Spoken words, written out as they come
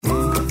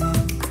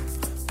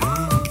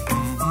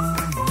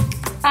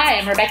Hi,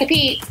 I'm Rebecca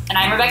Pete. And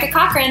I'm Rebecca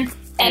Cochran.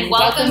 And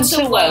welcome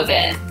to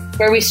Woven,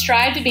 where we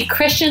strive to be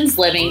Christians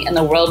living in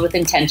the world with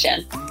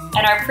intention.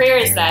 And our prayer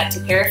is that,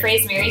 to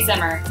paraphrase Mary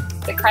Zimmer,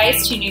 the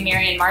Christ who knew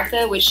Mary and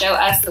Martha would show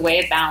us the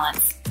way of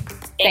balance.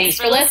 Thanks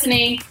for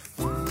listening.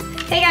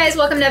 Hey guys,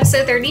 welcome to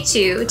episode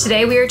 32.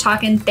 Today we are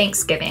talking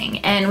Thanksgiving,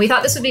 and we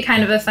thought this would be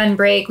kind of a fun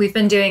break. We've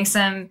been doing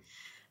some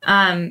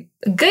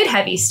good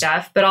heavy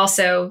stuff, but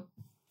also,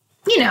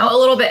 you know, a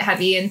little bit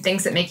heavy and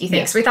things that make you think.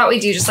 Yeah. So we thought we'd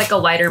do just like a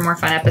lighter, more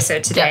fun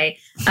episode today.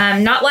 Yeah.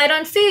 Not light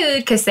on food,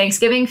 because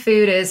Thanksgiving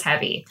food is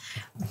heavy.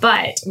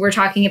 But we're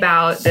talking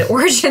about the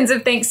origins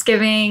of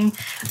Thanksgiving.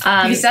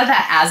 You said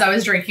that as I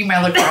was drinking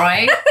my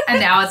LaCroix, and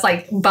now it's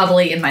like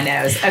bubbly in my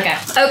nose.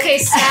 Okay,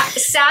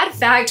 sad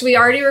fact, we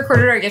already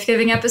recorded our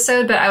gift-giving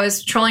episode, but I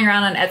was trolling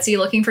around on Etsy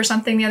looking for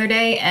something the other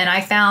day, and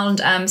I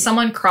found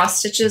someone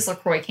cross-stitches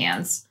LaCroix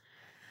cans.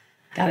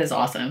 That is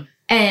awesome.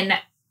 And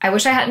I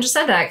wish I hadn't just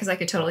said that, because I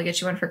could totally get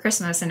you one for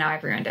Christmas, and now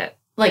I've ruined it.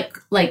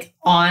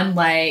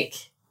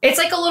 It's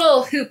like a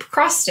little hoop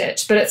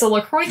cross-stitch, but it's a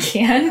LaCroix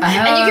can,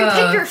 and you can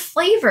pick your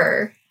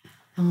flavor.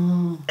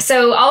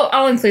 So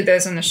I'll include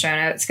those in the show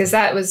notes, because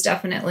that was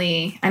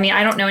definitely, I mean,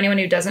 I don't know anyone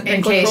who doesn't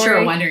drink LaCroix. In case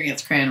you're wondering,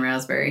 it's cran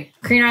raspberry.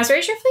 Cran raspberry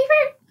is your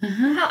favorite?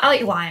 I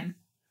like lime.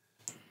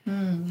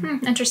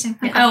 Interesting.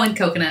 Okay. Oh, and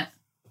coconut.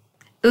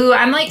 Ooh,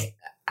 I'm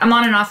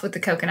on and off with the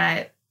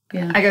coconut.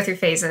 Yeah. I go through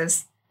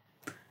phases.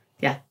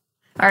 Yeah.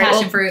 All right.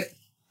 Passion fruit.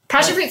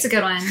 Passion fruit's a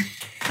good one.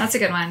 That's a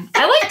good one.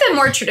 I like the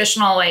more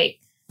traditional,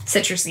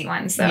 citrusy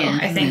ones, though. Yeah,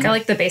 I think I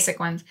like the basic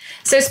ones.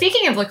 So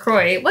speaking of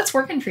LaCroix, what's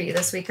working for you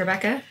this week,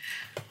 Rebecca?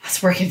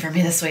 What's working for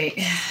me this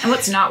week? And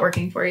what's not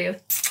working for you?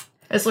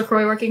 Is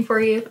LaCroix working for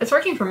you? It's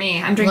working for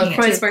me. I'm drinking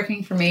LaCroix's it too.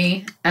 Working for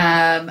me.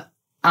 Every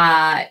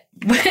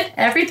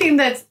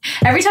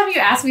time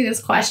you ask me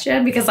this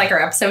question, because our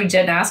episode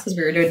Jen asked because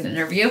we were doing an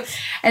interview,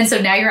 and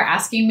so now you're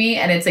asking me,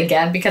 and it's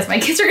again because my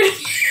kids are gonna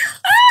be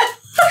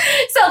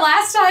so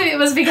last time it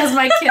was because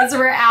my kids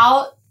were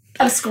out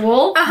of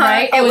school,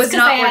 right? It was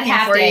not working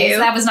for you. So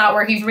that was not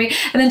working for me.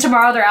 And then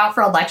tomorrow they're out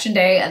for election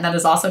day, and that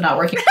is also not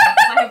working for me.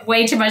 I have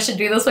way too much to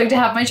do this week to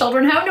have my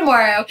children home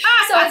tomorrow.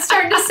 So it's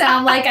starting to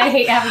sound like I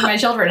hate having my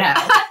children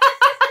home.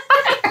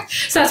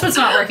 So that's what's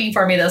not working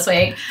for me this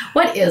week.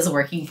 What is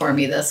working for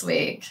me this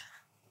week?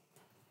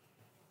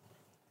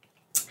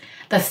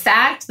 The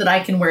fact that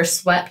I can wear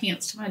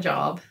sweatpants to my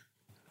job.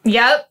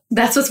 Yep.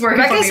 That's what's working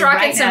Rebecca's for me right now.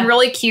 rocking some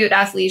really cute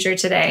athleisure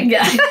today.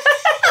 Yeah.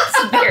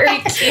 It's very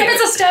cute.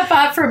 It's a step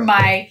up from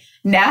my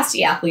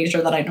nasty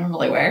athleisure that I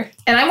normally wear.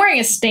 And I'm wearing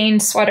a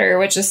stained sweater,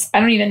 which is, I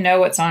don't even know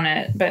what's on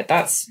it, but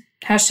that's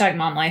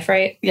 #mom life,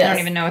 right? Yes. I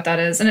don't even know what that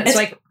is. And it's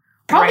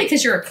probably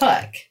because you're a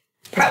cook.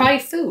 It's probably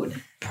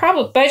food.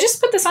 Probably. But I just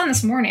put this on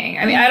this morning.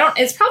 I mean,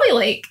 it's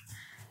probably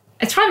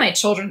my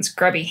children's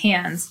grubby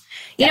hands.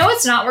 You know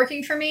what's not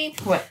working for me?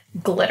 What?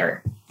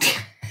 Glitter.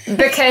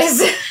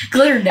 Because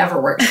glitter never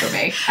works for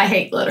me. I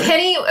hate glitter.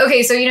 Penny,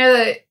 okay, so you know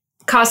that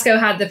Costco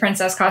had the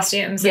princess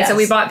costumes. Yes. And so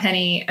we bought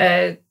Penny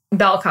a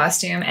Belle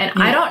costume. And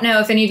I don't know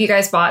if any of you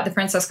guys bought the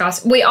princess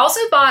costume. We also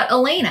bought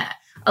Elena.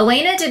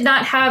 Elena did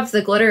not have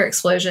the glitter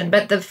explosion,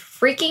 but the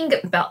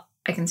freaking Belle,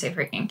 I can say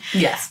freaking.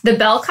 Yes. The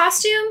Belle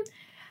costume,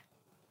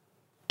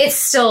 it's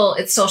still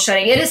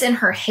shedding. It is in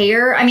her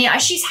hair. I mean,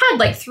 she's had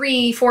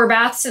 3-4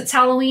 baths since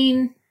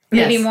Halloween.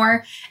 Maybe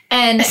more.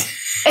 And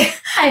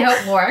I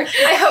hope more.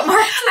 I don't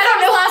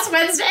know. Last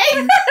Wednesday.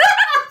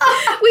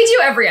 We do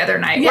every other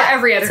night. Yeah. We're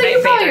every other so night.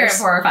 You're probably at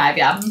 4 or 5,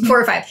 yeah.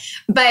 4 or 5.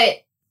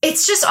 But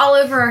it's just all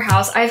over our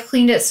house. I've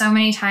cleaned it so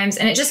many times,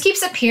 and it just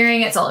keeps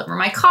appearing. It's all over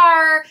my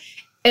car.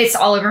 It's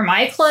all over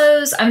my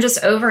clothes. I'm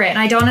just over it. And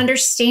I don't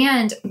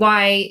understand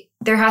why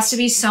there has to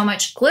be so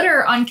much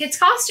glitter on kids'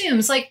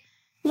 costumes.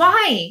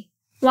 Why?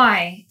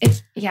 Why?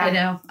 I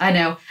know.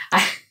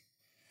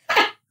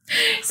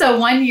 So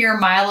one year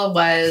Mila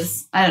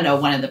was, I don't know,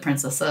 one of the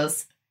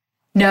princesses.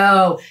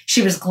 No,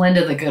 she was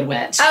Glinda the Good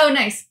Witch. Oh,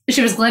 nice.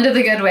 She was Glinda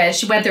the Good Witch.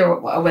 She went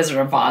through a Wizard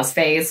of Oz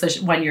phase. So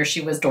one year she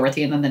was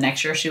Dorothy, and then the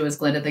next year she was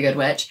Glinda the Good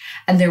Witch.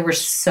 And there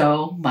was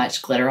so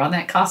much glitter on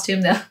that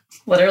costume that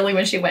literally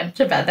when she went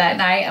to bed that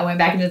night, I went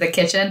back into the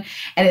kitchen,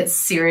 and it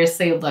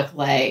seriously looked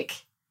like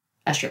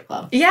a strip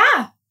club.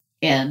 Yeah.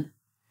 In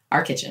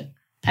our kitchen.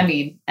 I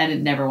mean, and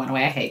it never went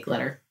away. I hate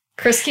glitter.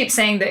 Chris keeps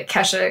saying that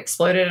Kesha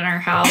exploded in our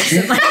house.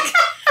 And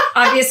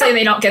obviously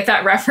they don't get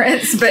that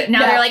reference, but now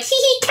they're like,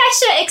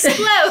 Kesha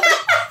explode.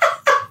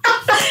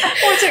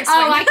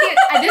 I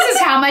can't. This is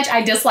how much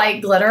I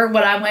dislike glitter.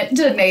 When I went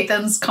to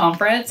Nathan's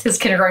conference, his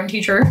kindergarten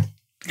teacher,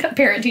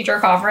 parent-teacher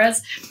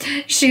conference,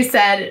 she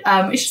said,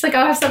 she's like, oh,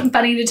 I have something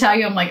funny to tell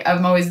you.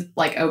 I'm always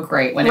like, oh,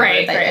 great, whenever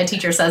a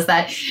teacher says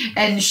that.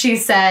 And she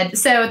said,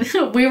 so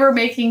we were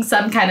making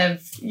some kind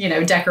of,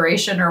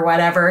 decoration or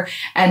whatever,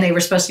 and they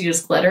were supposed to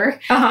use glitter.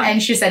 Uh-huh.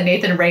 And she said,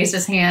 Nathan raised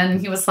his hand, and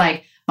he was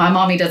like, my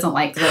mommy doesn't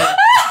like glitter.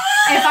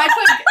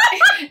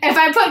 If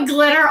I put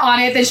glitter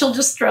on it, then she'll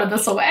just throw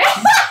this away.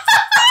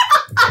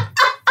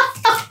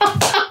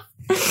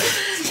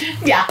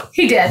 Yeah,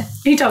 he did.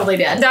 He totally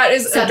did. That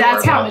is so adorable.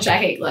 That's how much I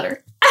hate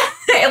glitter.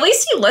 At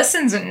least he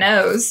listens and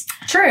knows.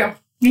 True.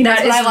 He knows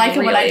That what I is like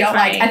and what I really don't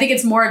funny. like. I think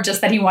it's more of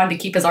just that he wanted to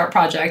keep his art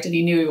project and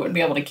he knew he wouldn't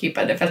be able to keep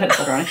it if it had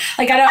glitter on it.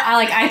 Like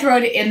I throw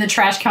it in the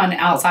trash can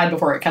outside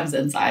before it comes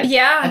inside.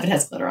 Yeah. If it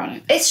has glitter on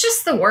it. It's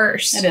just the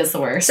worst. It is the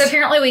worst. So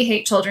apparently we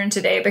hate children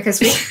today because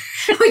we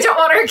we don't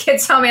want our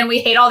kids home and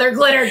we hate all their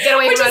glitter. Get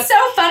away Which from is us.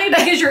 so funny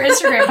because your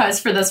Instagram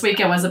post for this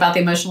weekend was about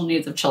the emotional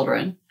needs of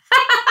children.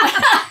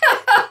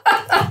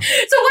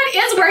 So what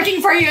is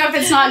working for you if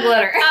it's not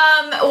glitter?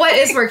 What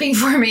is working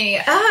for me?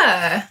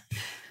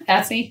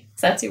 Etsy?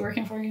 Is Etsy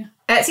working for you?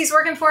 Etsy's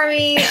working for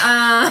me.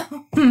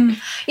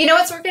 You know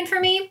what's working for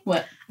me?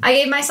 What? I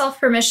gave myself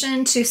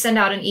permission to send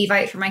out an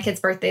Evite for my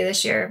kid's birthday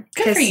this year.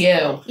 Good for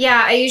you.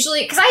 Yeah, I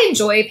usually, because I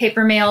enjoy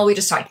paper mail. We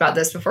just talked about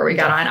this before we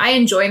got on. I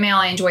enjoy mail.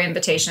 I enjoy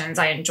invitations.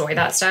 I enjoy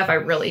that stuff. I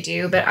really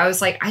do. But I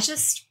was like, I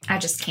just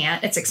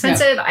can't. It's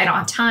expensive. I don't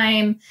have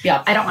time.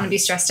 Yeah. I don't want to be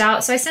stressed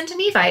out. So I sent an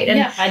Evite. And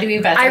Yeah, I do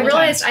Evites. I all the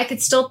realized time. I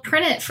could still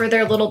print it for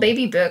their little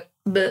baby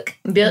book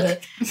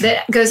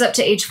that goes up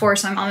to age 4.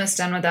 So I'm almost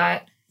done with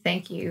that.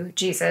 Thank you,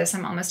 Jesus.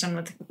 I'm almost done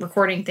with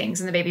recording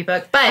things in the baby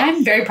book. But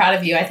I'm very proud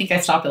of you. I think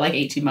I stopped at like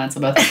 18 months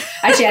with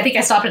Actually, I think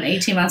I stopped at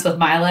 18 months with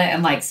Mila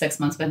and like 6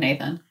 months with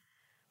Nathan.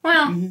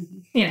 well,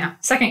 you know,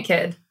 second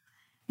kid.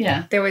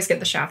 Yeah. They always get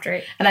the shaft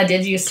right. And I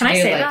did used to Can I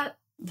do say like that?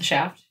 the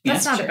shaft.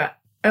 That's Yeah, not sure. about.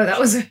 Oh, that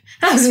was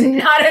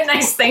not a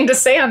nice thing to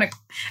say on a.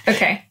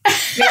 Okay,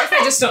 maybe if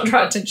I just don't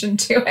draw attention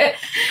to it.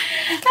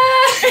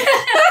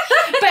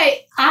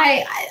 But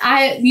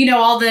I, you know,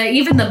 all the,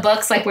 even the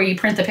books, like where you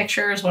print the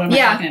pictures, what am I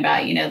Yeah. talking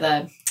about? You know,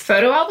 the,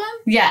 Photo album?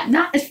 yeah,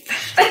 not, but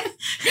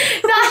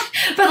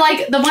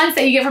like the ones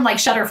that you get from like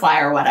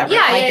Shutterfly or whatever.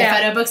 Yeah, like yeah,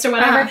 the photo books or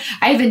whatever. Uh-huh.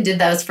 I even did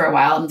those for a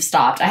while and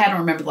stopped. I hadn't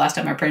remembered the last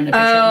time I printed a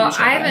picture. Oh,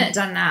 from the I Shutterfly. haven't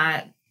done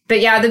that. But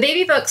yeah, the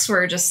baby books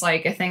were just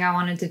like a thing I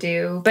wanted to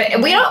do. But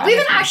we Okay.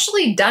 haven't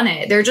actually done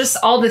it. They're just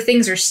all the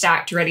things are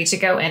stacked ready to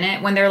go in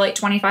it when they're like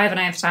 25 and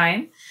I have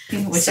time.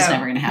 Which So, is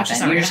never going to which happen. is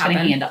never You're just gonna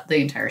going to happen. hand up the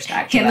entire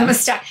stack. to Hand them them. a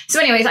stack. So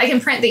anyways, I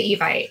can print the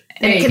Evite and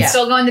There it you can go.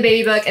 still go in the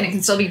baby book and it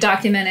can still be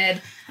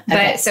documented. But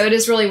Okay. so it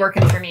is really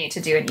working for me to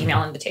do an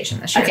email invitation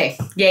this year. Okay.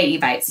 Yay,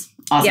 Evites.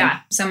 Awesome. Yeah,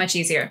 so much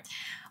easier.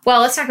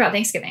 Well, let's talk about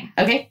Thanksgiving.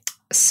 Okay.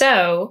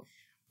 So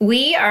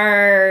we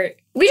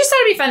just thought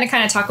it'd be fun to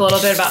kind of talk a little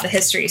bit about the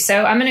history.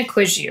 So I'm going to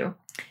quiz you.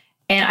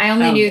 And I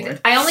only knew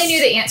Lord.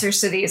 the answers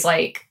to these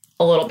like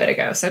a little bit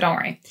ago, so don't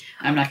worry.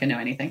 I'm not going to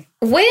know anything.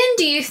 When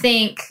do you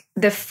think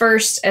the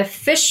first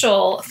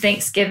official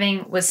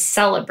Thanksgiving was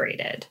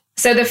celebrated?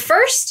 So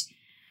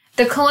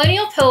the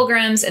colonial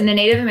pilgrims and the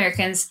Native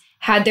Americans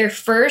had their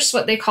first,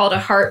 what they called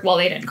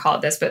they didn't call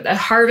it this, but a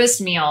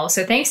harvest meal.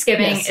 So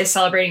Thanksgiving Yes. is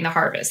celebrating the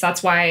harvest.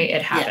 That's why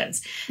it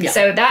happens. Yeah.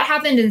 So that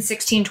happened in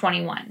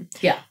 1621.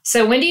 Yeah.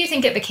 So when do you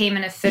think it became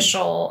an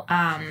official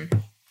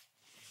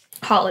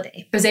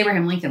holiday? It was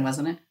Abraham Lincoln,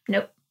 wasn't it?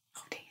 Nope.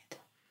 Oh, dang it.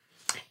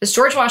 It was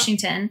George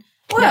Washington.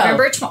 Whoa.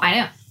 November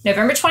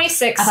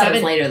 26th. I thought it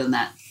was later than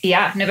that.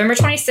 Yeah, November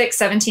 26th,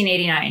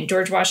 1789.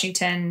 George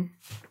Washington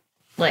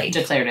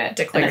Declared it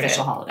declared an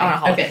official it holiday. on a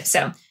holiday. Okay.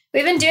 So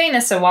we've been doing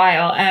this a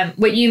while.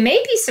 What you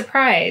may be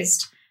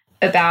surprised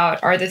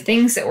about are the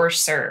things that were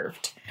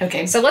served.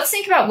 Okay. So let's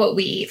think about what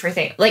we eat for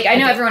things. Like I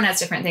know Okay. everyone has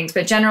different things,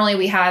 but generally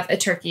we have a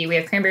turkey, we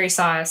have cranberry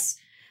sauce.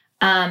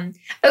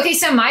 Okay,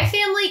 so my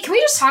family, can we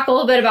just talk a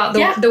little bit about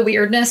the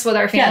weirdness with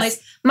our families?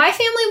 Yes. My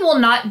family will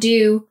not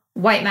do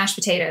white mashed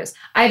potatoes.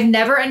 I've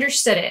never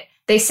understood it.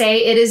 They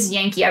say it is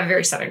Yankee. I have a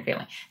very Southern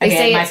family. They Okay,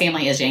 say my it's-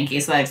 family is Yankee,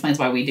 so that explains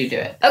why we do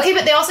it. Okay,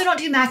 but they also don't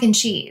do mac and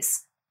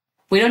cheese.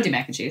 We don't do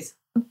mac and cheese.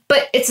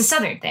 But it's a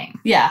Southern thing.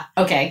 Yeah.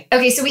 Okay.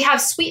 Okay, so we have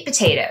sweet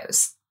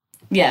potatoes,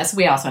 Yes,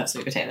 we also have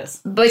sweet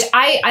potatoes. which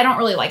I don't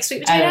really like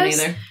sweet I potatoes.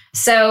 don't either.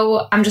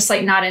 So I'm just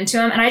like not into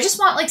them. And I just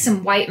want like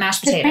some white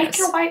mashed Just potatoes. make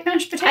your white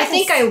mashed potatoes. I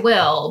think I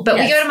will, but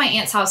we Yes. go to my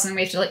aunt's house and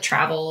we have to like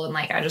travel and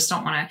like I just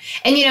don't want to.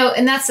 And you know,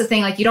 and that's the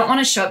thing, like you don't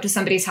want to show up to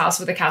somebody's house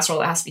with a casserole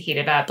that has to be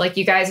heated up. Like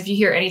you guys, if you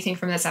hear anything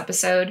from this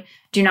episode,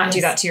 do not do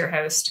Yes. that to your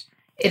host.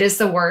 It is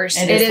the worst.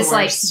 It It is is the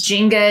like worst.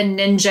 Jenga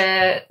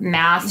ninja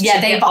math. Yeah,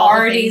 to they've get all the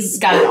already things.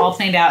 got it all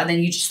planned out, and then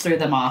you just threw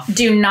them off.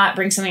 Do not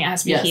bring something that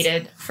has to be Yes.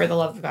 heated. For the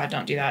love of God,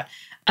 don't do that.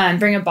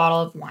 Bring a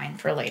bottle of wine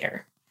for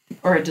later.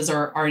 Or a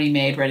dessert already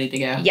made, ready to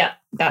go. Yep,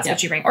 that's Yep.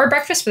 what you bring. Or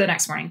breakfast for the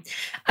next morning.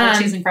 Or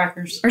cheese and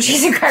crackers. Or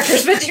cheese and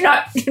crackers, but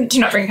do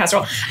not bring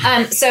casserole.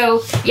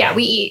 So yeah,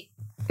 we eat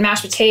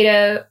mashed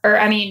potato,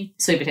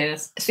 Sweet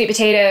potatoes. sweet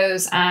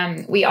potatoes.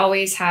 We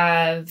always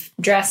have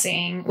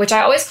dressing, which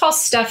I always call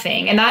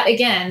stuffing, and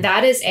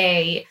that is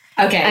a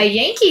Okay.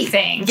 Yankee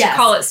thing Yes. to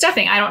call it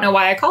stuffing. I don't know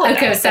why I call it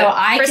Okay, that. so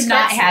I Chris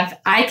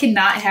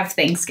cannot have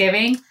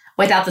Thanksgiving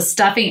without the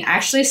stuffing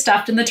actually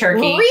stuffed in the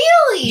turkey.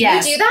 Really?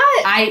 Yes. You do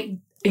that?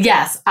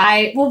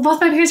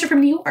 Both my parents are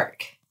from New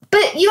York.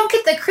 But you don't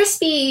get the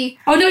crispy.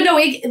 Oh no,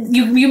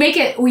 you make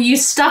it, you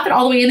stuff it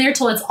all the way in there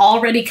till it's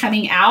already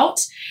coming out,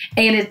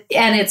 and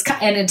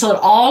until it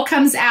all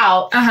comes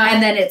out, Uh-huh.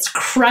 and then it's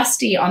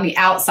crusty on the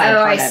outside. Oh,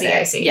 part I of see, it.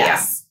 I see,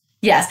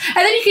 Yes, and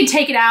then you can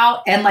take it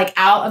out and like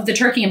out of the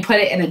turkey and put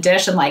it in a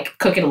dish and like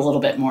cook it a little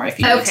bit more if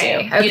you need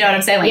Okay, to. You know what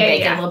I'm saying? Like Yeah,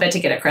 bake it yeah. a little bit to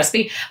get it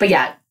crispy. But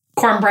yeah,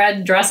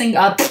 cornbread dressing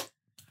up.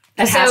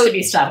 It has to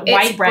be stuffed. it's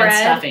White bread bread.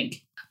 stuffing.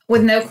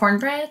 With no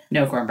cornbread?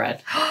 No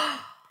cornbread.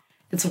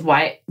 It's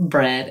white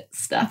bread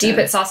stuffing. Do you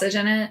put sausage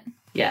in it?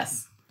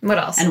 Yes. What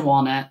else? And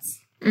walnuts.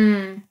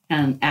 Mm.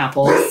 And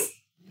apples.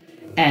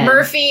 And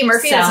Murphy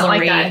doesn't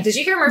like celery. that. Did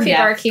you hear Murphy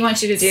bark? He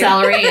wants you to do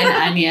celery and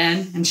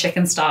onion and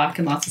chicken stock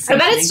and lots of I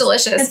seasonings. bet it's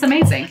delicious. It's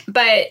amazing.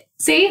 But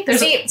See?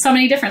 There's so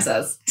many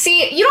differences.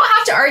 see, you don't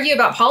have to argue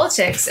about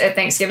politics at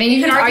Thanksgiving.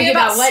 You can argue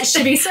about what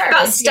should be served.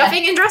 about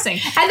stuffing and dressing.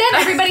 And then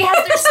everybody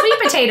has their sweet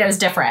potatoes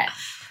different.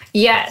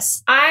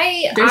 Yes.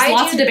 There's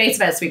lots of debates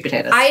about sweet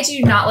potatoes. I do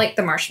not like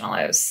the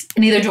marshmallows.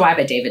 Neither do I,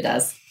 but David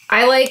does.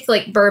 I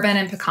like bourbon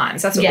and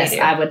pecans. That's what we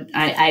do.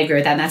 I agree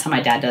with that. And that's how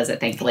my dad does it,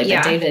 thankfully.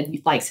 Yeah. But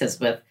David likes his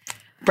with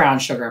brown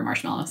sugar and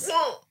marshmallows.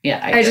 Yeah,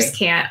 I agree. I just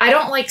can't. I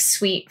don't like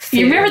sweet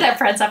food. You remember that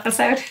Friends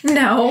episode?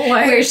 No.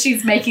 Where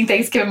she's making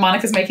Thanksgiving,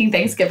 Monica's making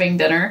Thanksgiving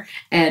dinner,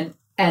 and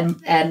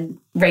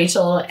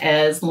Rachel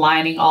is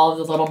lining all of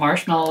the little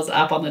marshmallows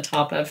up on the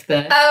top of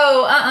the...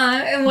 Oh,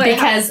 And what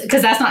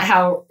Because that's not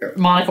how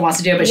Monica wants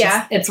to do it, but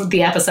Yeah. it's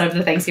the episode of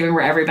the Thanksgiving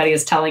where everybody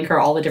is telling her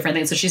all the different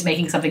things, so she's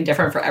making something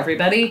different for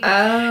everybody.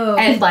 Oh.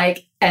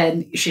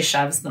 And she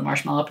shoves the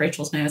marshmallow up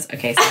Rachel's nose.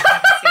 Okay, so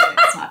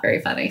it's not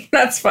very funny.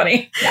 That's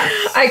funny. Yeah.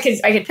 I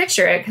could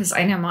picture it because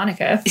I know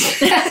Monica.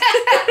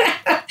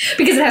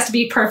 Because it has to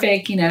be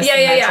perfect,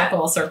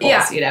 symmetrical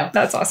circles, Yeah.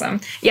 That's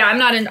awesome. Yeah,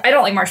 I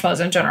don't like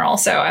marshmallows in general,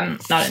 so I'm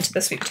not into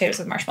the sweet potatoes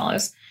with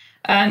marshmallows.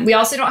 We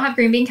also don't have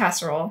green bean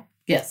casserole.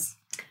 Yes.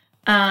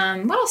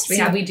 What else do we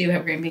have? We do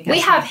have green bean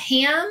We casserole. have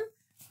ham,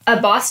 a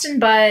Boston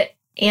butt,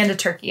 and a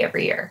turkey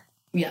every year.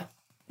 Yeah.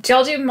 Do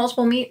y'all do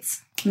multiple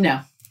meats?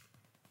 No.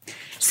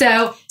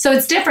 So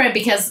it's different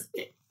because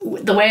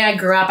the way I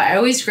grew up, I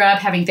always grew up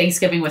having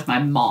Thanksgiving with my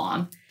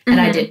mom. And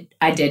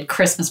I did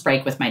Christmas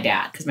break with my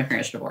dad because my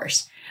parents are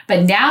divorced.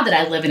 But now that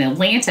I live in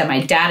Atlanta, my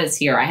dad is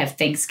here. I have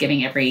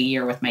Thanksgiving every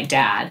year with my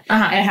dad.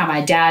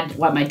 And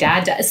what my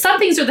dad does. Some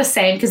things are the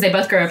same because they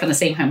both grew up in the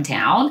same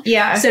hometown.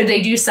 Yeah. So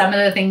they do some of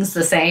the things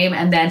the same.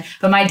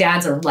 But my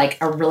dad's a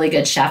really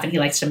good chef and he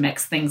likes to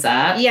mix things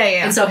up. Yeah.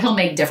 And so he'll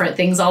make different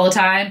things all the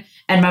time.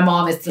 And my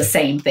mom is the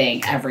same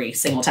thing every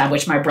single time,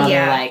 which my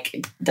brother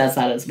does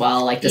that as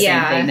well. Like the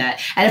same thing and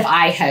if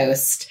I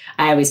host,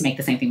 I always make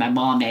the same thing my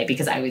mom made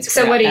because I always.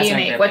 So what do you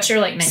make? What's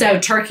your menu? So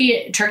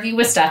turkey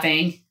with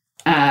stuffing,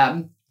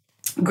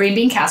 green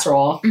bean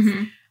casserole,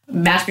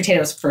 mashed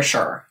potatoes for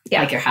sure. Yeah.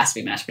 Like there has to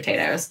be mashed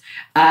potatoes,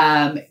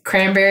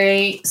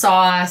 cranberry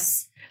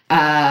sauce.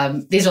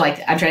 These are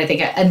I'm trying to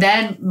think of, and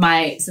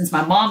then since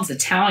my mom's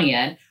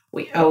Italian,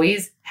 we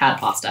always had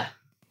pasta.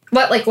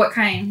 What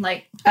kind?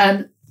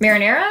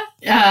 Marinara?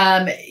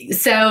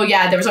 So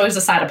yeah, there was always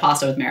a side of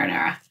pasta with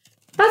marinara.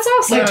 That's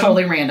awesome.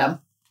 Totally random.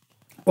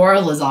 Or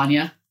a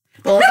lasagna.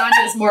 Well,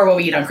 lasagna is more what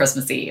we eat on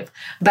Christmas Eve.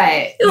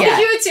 But yeah.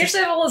 You would seriously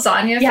have a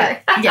lasagna?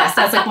 Yes,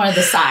 that's one of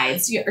the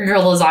sides. Your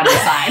lasagna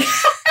side.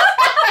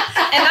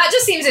 And that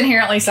just seems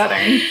inherently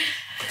Southern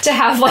to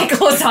have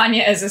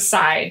lasagna as a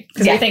side.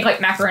 Because we think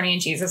macaroni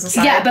and cheese as a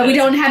side. Yeah, but we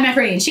don't have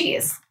macaroni and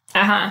cheese.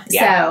 Yeah.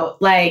 So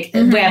we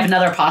have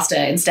another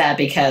pasta instead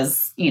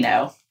because,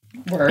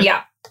 we're,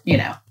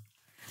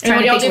 And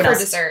what do y'all do for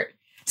dessert?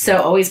 So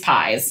always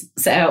pies.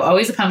 So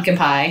always a pumpkin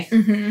pie.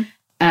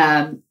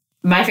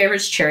 My favorite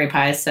is cherry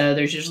pie. So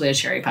there's usually a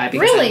cherry pie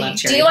because I love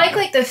cherry pie. Do you like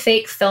like the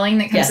fake filling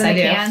that comes in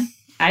the can?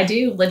 I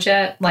do.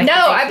 Legit. No,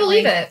 I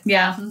believe it.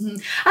 Yeah.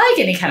 I like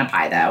any kind of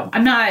pie though.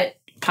 I'm not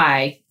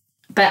pie,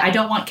 but I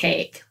don't want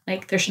cake.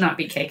 There should not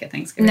be cake at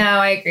Thanksgiving. No,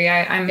 I agree.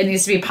 It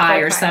needs to be pie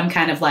or some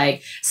kind of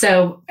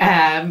so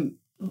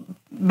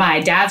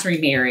my dad's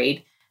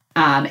remarried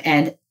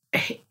and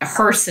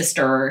her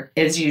sister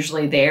is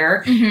usually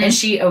there and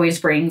she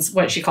always brings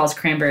what she calls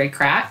cranberry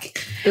crack.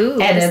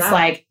 Ooh, and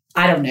it's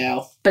I don't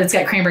know, but it's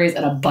got cranberries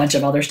and a bunch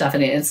of other stuff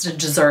in it. It's a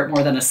dessert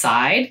more than a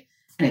side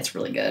and it's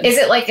really good. Is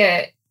it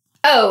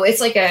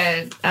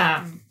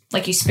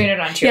it's you spoon it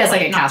onto your it's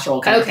like a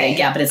casserole kind of thing.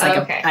 Yeah, but it's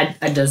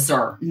a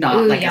dessert,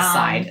 not a yum.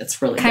 side.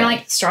 It's really kind of good.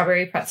 like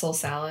strawberry pretzel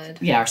salad.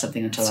 Yeah, or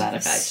something to that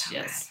effect.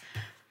 Yes.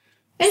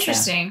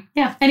 Interesting. So,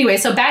 yeah. Anyway,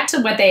 so back to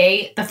what they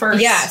ate the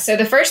first. Yeah. So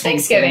the first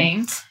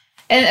Thanksgiving,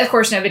 and of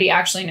course nobody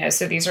actually knows.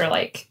 So these are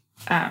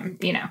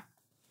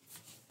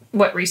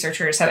what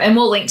researchers have, and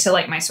we'll link to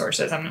my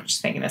sources. I'm not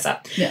just making this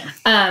up. Yeah.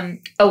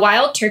 A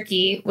wild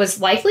turkey was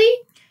likely,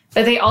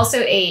 but they also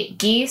ate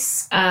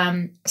geese,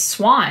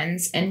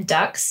 swans, and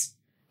ducks.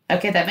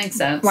 Okay, that makes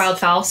sense. Wild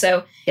fowl.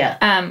 So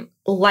yeah.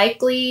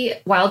 Likely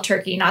wild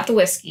turkey, not the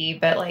whiskey,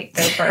 but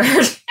the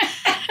bird.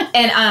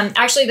 And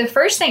actually, the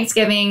first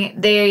Thanksgiving,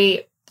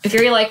 they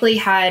very likely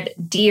had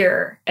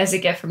deer as a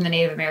gift from the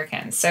Native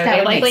Americans. So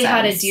they likely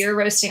had a deer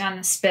roasting on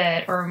the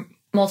spit or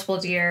multiple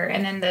deer,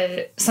 and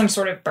then some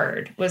sort of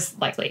bird was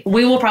likely.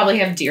 We will probably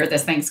have deer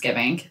this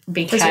Thanksgiving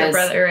because your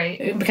brother,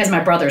 right? Because my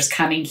brother's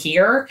coming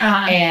here,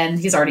 and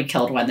he's already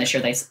killed one this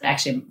year.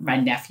 My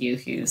nephew,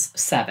 who's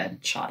 7,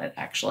 shot it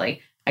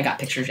actually. I got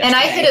pictures And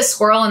yesterday. I hit a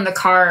squirrel in the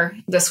car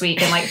this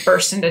week and like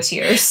burst into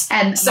tears.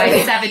 And So- my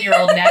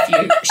 7-year-old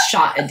nephew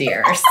shot a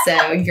deer.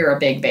 So you're a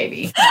big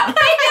baby.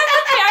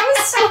 I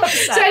was so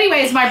upset. So,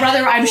 anyways, my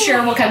brother, I'm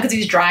sure, will come because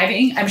he's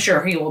driving. I'm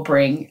sure he will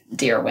bring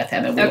deer with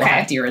him, and we will Okay.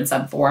 have deer in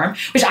some form,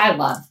 which I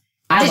love.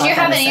 I Did love you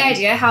have any venison.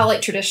 idea how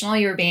like traditional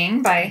you were being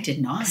I by?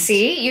 did not.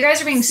 See, you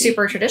guys are being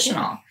super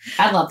traditional.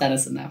 I love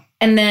venison though.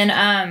 And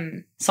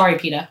then Sorry,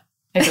 PETA,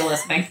 if you're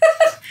listening.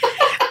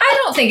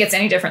 I don't think it's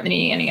any different than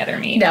eating any other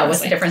meat. No, what's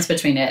honestly. the difference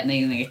between it and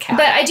eating a cow?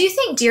 But I do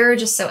think deer are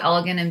just so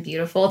elegant and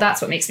beautiful.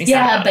 That's what makes me sad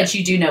yeah, about but it.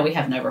 you do know we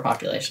have an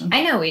overpopulation.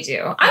 I know we do.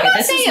 I'm Okay, not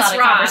this saying is it's not a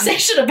wrong.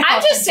 conversation about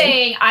I'm just hunting.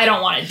 saying I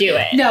don't want to do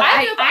it. No,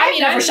 I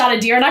never shot a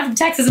deer, and I'm from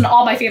Texas, and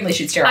all my family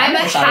shoots deer. I'm a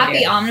never shot happy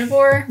deer.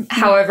 omnivore.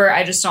 However,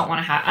 I just don't want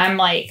to have. I'm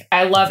like,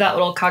 I love that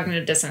little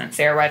cognitive dissonance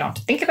there where I don't have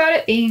to think about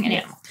it being an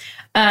animal.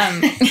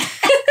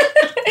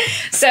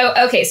 So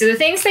the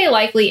things they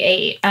likely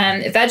ate,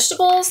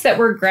 vegetables that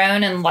were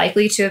grown and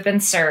likely to have been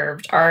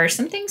served are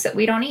some things that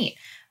we don't eat.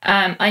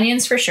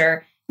 Onions for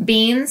sure,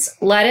 beans,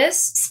 lettuce,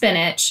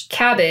 spinach,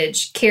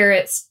 cabbage,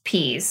 carrots,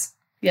 peas.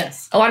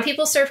 Yes. A lot of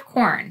people serve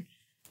corn.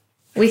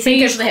 We think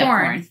of usually have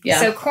corn. corn, yeah.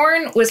 So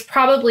corn was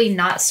probably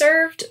not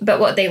served, but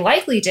what they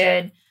likely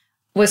did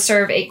was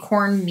serve a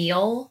corn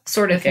meal,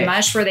 sort of Okay.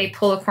 mush, where they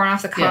pull the corn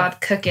off the cob, Yeah.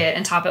 cook it,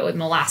 and top it with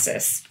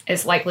molasses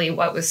is likely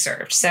what was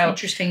served. So,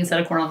 Interesting.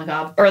 Instead of corn on the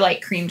cob. or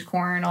like creamed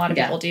corn, a lot of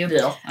people do.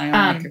 Bill. I don't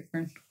like your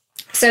corn.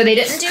 So they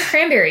didn't do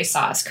cranberry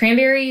sauce.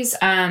 Cranberries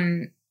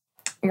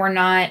were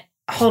not.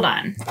 Hold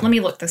on. Let me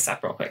look this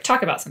up real quick.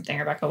 Talk about something,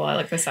 Rebecca, while I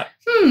look this up.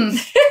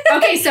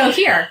 Okay, so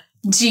here.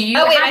 Do you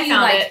Oh, wait, how I do you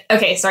found like it.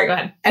 Okay, sorry, go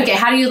ahead. Okay,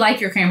 how do you like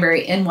your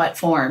cranberry? In what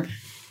form?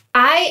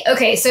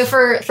 So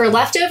for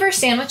leftover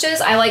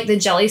sandwiches, I like the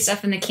jelly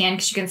stuff in the can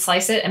because you can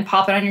slice it and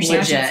pop it on your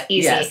sandwich. Legit, It's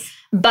easy. yes.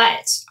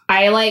 But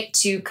I like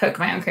to cook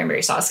my own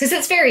cranberry sauce because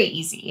it's very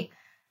easy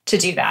to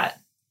do that.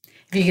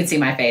 If you can see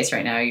my face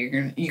right now, you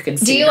can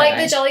see. Do you that like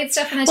I- the jellied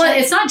stuff in the Well,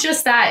 tin? it's not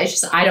just that. It's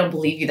just I don't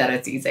believe you that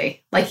it's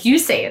easy. Like you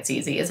say, it's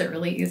easy. Is it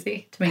really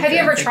easy to make? Have you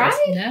your own ever cranberries?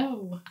 tried?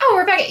 No. Oh,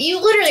 Rebecca,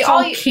 you literally It's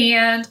all called you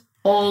canned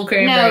whole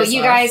cranberry. No, sauce.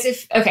 you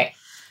guys,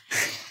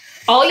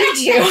 all you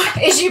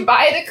do is you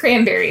buy the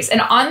cranberries,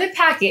 and on the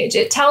package,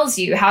 it tells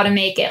you how to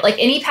make it. Like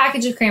any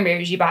package of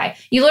cranberries you buy,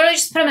 you literally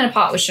just put them in a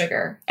pot with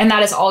sugar, and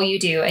that is all you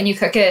do. And you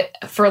cook it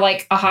for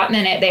like a hot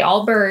minute. They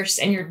all burst,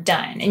 and you're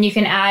done. And you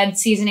can add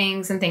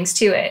seasonings and things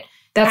to it.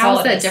 That's How all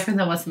is it that is. different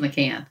than what's in the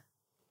can?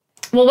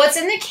 Well, what's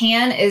in the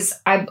can is,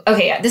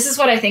 this is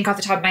what I think off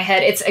the top of my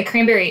head. It's a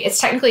cranberry. It's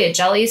technically a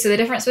jelly. So the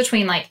difference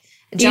between like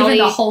jelly,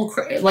 Even the whole,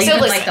 listen.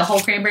 like the whole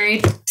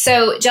cranberry.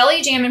 so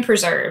jelly, jam, and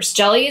preserves.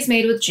 Jelly is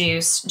made with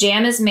juice.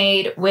 Jam is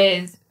made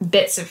with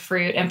bits of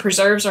fruit, and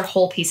preserves are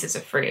whole pieces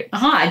of fruit.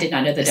 I did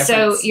not know the difference.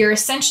 So you're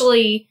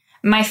essentially,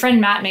 my friend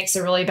Matt makes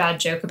a really bad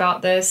joke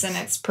about this, and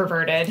it's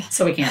perverted.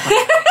 So we can't talk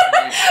about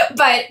that.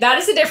 But that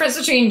is the difference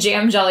between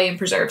jam, jelly, and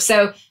preserve.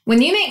 So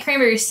when you make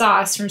cranberry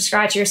sauce from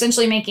scratch, you're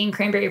essentially making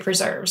cranberry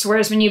preserves.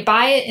 Whereas when you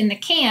buy it in the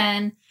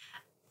can,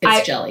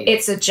 It's jelly.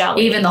 it's a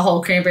jelly. Even the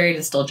whole cranberry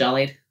is still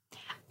jellied.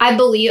 I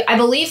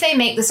believe they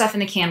make the stuff in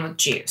the can with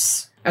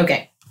juice.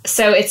 Okay.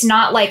 So it's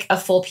not like a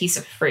full piece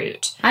of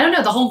fruit. I don't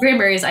know. The whole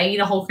cranberry is I eat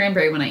a whole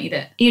cranberry when I eat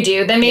it. You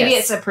do? Then maybe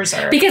Yes. it's a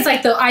preserve. Because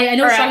like I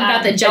know Or, you're talking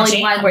about the the jelly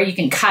jam. one where you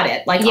can cut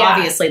it. Like Yeah.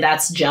 obviously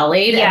that's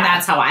jellied Yeah. and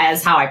that's how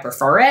I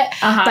prefer it.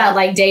 Uh-huh. But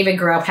like David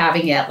grew up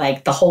having it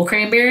like the whole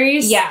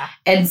cranberries. Yeah.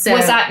 And so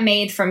Was that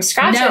made from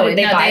scratch no, or did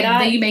they buy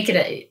that? you make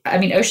it.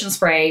 Ocean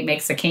Spray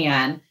makes a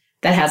can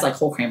that has like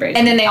whole cranberries.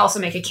 And then they also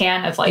make a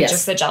can of like Yes.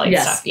 just the jellied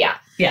Yes. stuff. Yeah.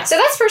 Yeah. So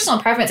that's personal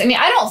preference. I mean,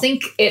 I don't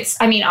think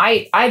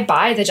I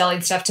buy the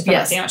jellied stuff to put on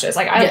Yes. sandwiches.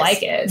 Like I Yes.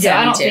 like it. So Yeah, I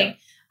me don't too.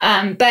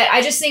 think but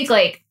I just think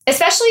like,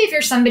 especially if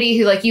you're somebody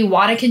who like you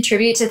want to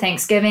contribute to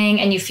Thanksgiving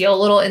and you feel a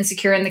little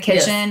insecure in the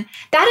kitchen,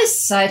 that is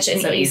such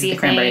an So easy the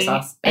cranberry thing.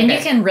 sauce. And Okay.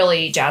 you can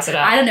really jazz it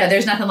up. I don't know.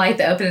 There's nothing like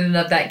the opening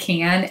of that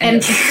can and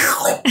And-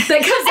 that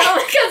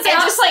comes and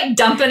out. just like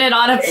dumping it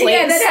on a plate.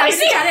 Yeah, and that has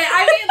slicing to kinda,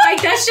 I mean,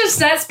 like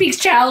that speaks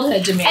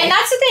childhood to me. And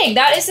that's the thing.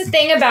 That is the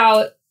thing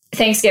about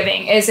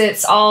Thanksgiving is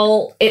it's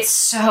so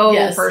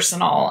Yes.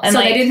 personal. And so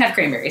like they didn't have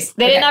cranberries.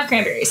 they didn't have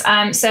cranberries.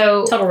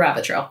 So Total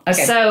rabbit trail.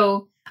 Okay.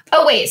 So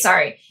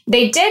sorry.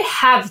 They did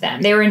have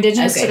them. They were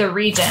indigenous Okay. to the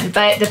region,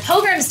 but the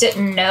Pilgrims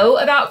didn't know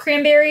about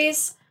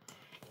cranberries.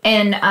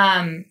 And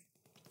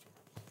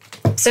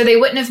so they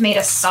wouldn't have made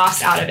a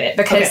sauce out of it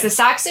because Okay. the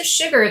sacks of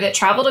sugar that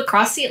traveled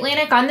across the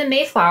Atlantic on the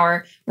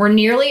Mayflower were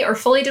nearly or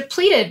fully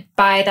depleted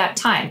by that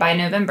time, by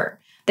November.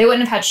 They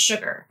wouldn't have had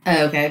sugar.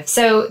 Oh, okay.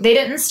 So they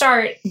didn't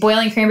start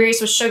boiling cranberries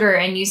with sugar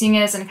and using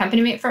it as an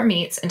accompaniment for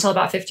meats until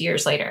about 50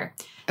 years later.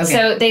 Okay.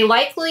 So they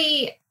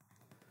likely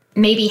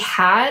maybe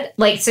had,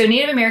 so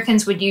Native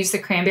Americans would use the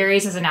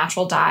cranberries as a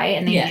natural dye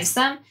and they Yes. use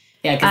them.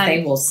 Yeah, because they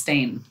will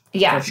stain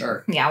Yeah. for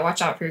sure. Yeah,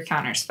 watch out for your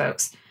counters,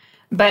 folks.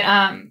 But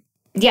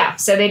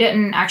so they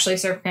didn't actually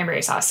serve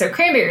cranberry sauce. So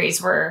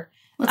cranberries were,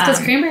 Well, it's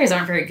because cranberries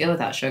aren't very good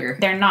without sugar.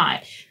 they're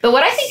not. But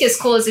what I think is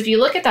cool is if you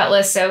look at that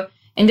list, so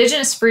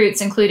indigenous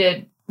fruits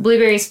included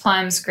blueberries,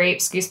 plums,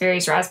 grapes,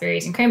 gooseberries,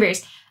 raspberries, and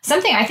cranberries.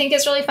 Something I think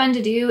is really fun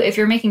to do if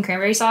you're making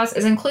cranberry sauce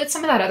is include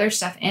some of that other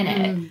stuff in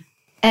it.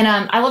 And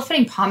I love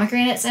putting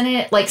pomegranates in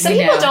it. Like, some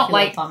people don't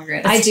like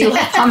pomegranates. I do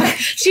like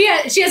pomegranates. She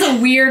has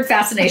a weird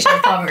fascination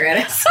with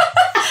pomegranates.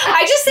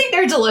 I just think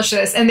they're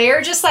delicious. And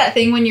they're just that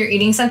thing when you're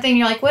eating something,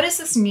 you're like, what does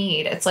this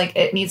need? It's like,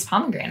 it needs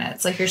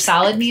pomegranates. Like, your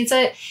salad needs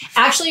it.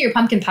 Actually, your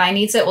pumpkin pie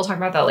needs it. We'll talk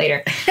about that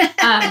later.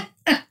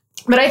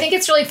 But I think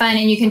it's really fun.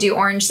 And you can do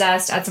orange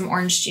zest, add some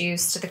orange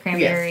juice to the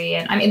cranberry.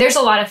 Yes. And I mean, there's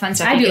a lot of fun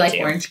stuff. I do like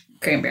orange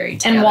cranberry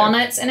together. And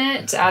walnuts in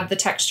it to add the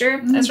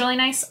texture. That's really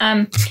nice.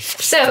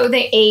 So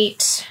they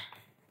ate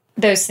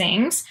those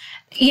things.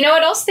 You know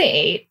what else they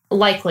ate?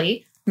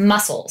 Likely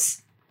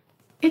mussels.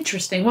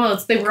 Interesting.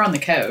 Well, they were on the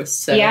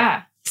coast. So.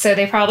 Yeah. So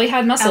they probably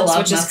had mussels,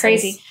 which mussels. is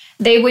crazy.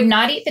 They would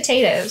not eat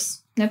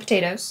potatoes. No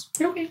potatoes.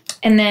 Okay.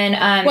 And then...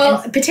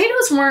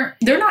 potatoes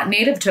they're not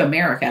native to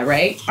America,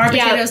 right? Are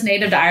potatoes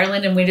native to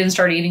Ireland and we didn't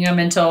start eating them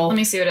until... Let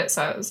me see what it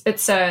says. It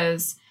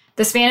says,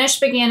 the Spanish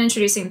began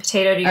introducing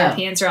potato to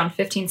Europeans around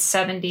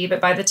 1570, but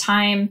by the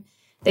time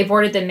they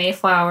boarded the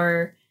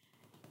Mayflower,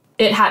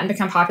 it hadn't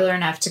become popular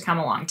enough to come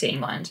along to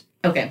England.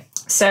 Okay.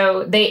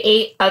 So they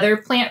ate other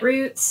plant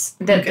roots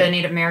that the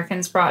Native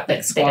Americans brought.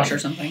 Like squash or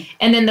something.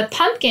 And then the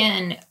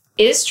pumpkin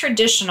is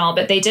traditional,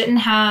 but they didn't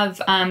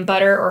have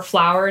butter or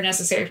flour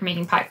necessary for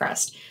making pie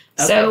crust.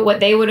 Okay. So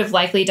what they would have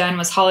likely done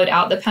was hollowed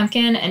out the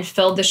pumpkin and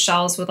filled the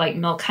shells with like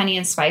milk, honey,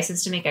 and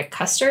spices to make a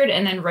custard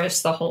and then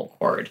roast the whole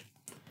cord.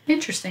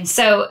 Interesting.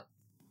 So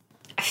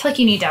I feel like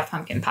you need to have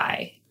pumpkin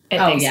pie at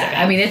Thanksgiving.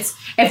 Yeah. I mean,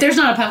 if there's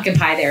not a pumpkin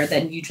pie there,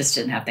 then you just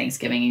didn't have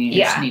Thanksgiving and you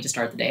just need to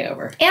start the day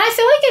over. And I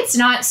feel like it's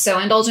not so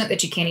indulgent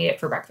that you can't eat it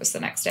for breakfast the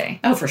next day.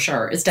 Oh, for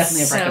sure. It's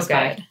definitely a breakfast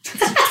pie.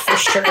 For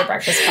sure, a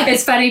breakfast pie.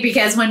 It's funny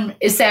because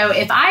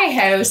if I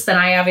host, then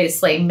I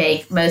obviously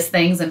make most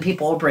things and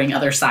people will bring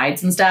other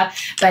sides and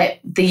stuff. But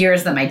the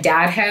years that my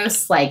dad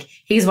hosts, like,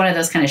 he's one of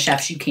those kind of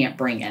chefs you can't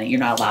bring any. You're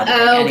not allowed to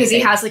bring anything. Oh, because he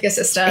has like a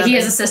system. He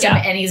has a system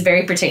and he's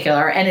very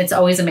particular and it's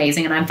always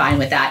amazing and I'm fine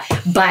with that.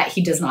 But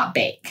he does not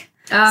bake.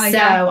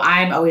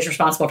 I'm always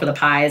responsible for the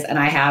pies, and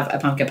I have a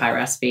pumpkin pie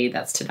recipe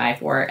that's to die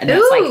for. And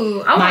that's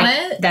I want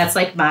it. That's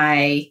like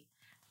my.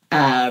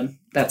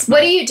 What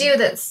do you do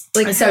that's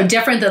like so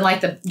different than like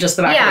the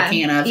back of the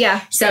can of?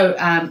 Yeah.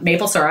 So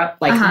maple syrup,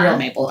 like real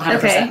maple,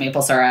 100%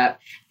 maple syrup,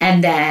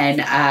 and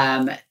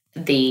then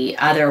the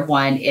other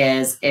one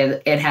is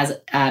it has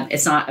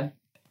it's not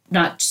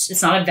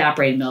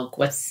evaporated milk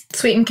with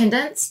sweetened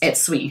condensed. It's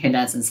sweetened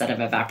condensed instead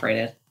of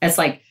evaporated. It's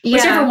like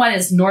whichever one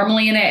is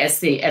normally in it. It's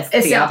the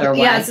other one.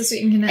 Yeah, it's a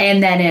sweetened condensed.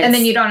 And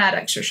then you don't add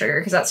extra sugar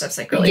because that stuff's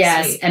like really sweet.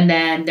 Yes, and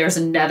then there's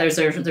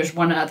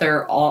one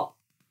other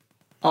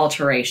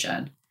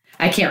alteration.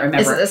 I can't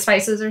remember. Is it the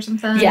spices or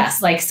something?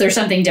 Yes, like there's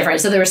something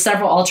different. So there were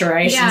several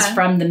alterations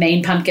from the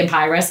main pumpkin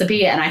pie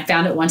recipe, and I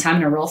found it one time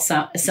in a real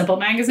simple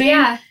magazine.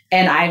 Yeah,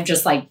 and I've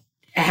just like.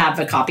 I have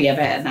a copy of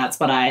it, and that's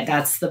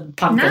the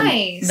pumpkin.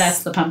 Nice.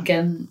 That's the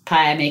pumpkin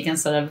pie I make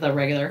instead of the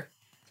regular.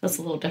 So it's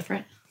a little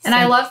different. And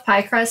I love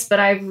pie crust, but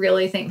I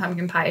really think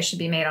pumpkin pie should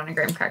be made on a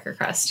graham cracker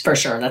crust. For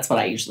sure. That's what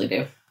I usually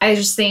do. I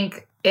just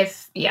think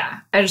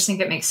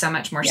it makes so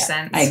much more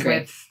sense. I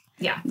agree.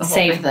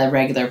 Save the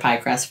regular pie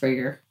crust for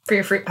your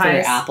fruit pies. For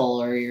your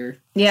apple or your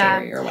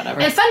cherry or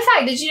whatever. And fun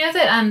fact, did you know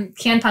that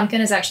canned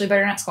pumpkin is actually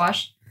butternut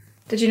squash?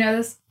 Did you know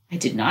this? I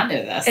did not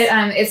know this.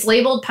 It's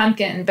labeled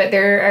pumpkin, but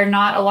there are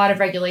not a lot of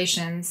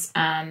regulations.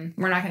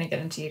 We're not going to get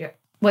into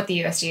what the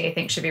USDA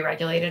thinks should be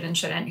regulated and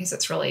shouldn't because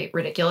it's really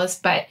ridiculous.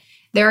 But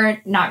there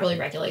are not really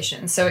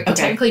regulations. So it can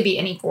technically be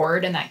any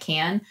gourd in that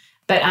can.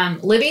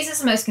 But Libby's is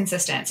the most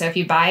consistent. So if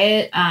you buy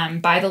it,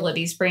 buy the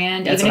Libby's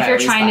brand. Even if you're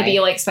trying to be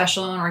like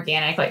special and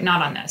organic, like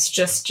not on this.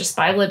 Just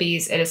buy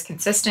Libby's. It is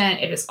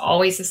consistent. It is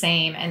always the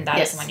same. And that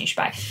is the one you should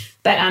buy.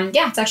 But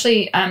it's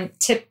actually I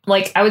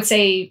would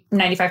say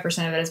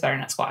 95% of it is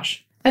butternut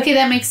squash. Okay,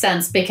 that makes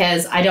sense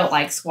because I don't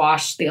like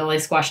squash. The only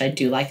squash I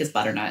do like is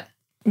butternut.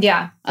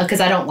 Yeah.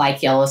 Because I don't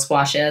like yellow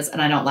squashes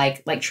and I don't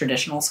like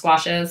traditional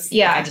squashes.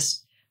 Yeah. I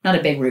just not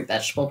a big root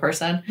vegetable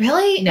person.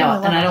 Really?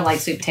 No, and I don't like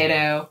sweet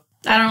potato.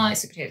 I don't like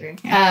sweet potato.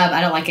 Yeah.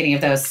 I don't like any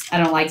of those. I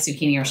don't like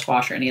zucchini or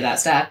squash or any of that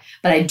stuff.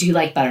 But I do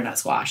like butternut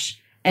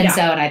squash. And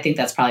I think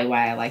that's probably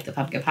why I like the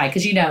pumpkin pie.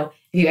 Because, if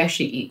you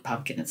actually eat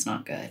pumpkin, it's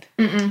not good.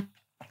 Mm-mm.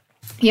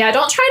 Yeah,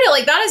 don't try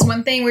to, that is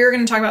one thing. We were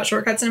going to talk about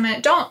shortcuts in a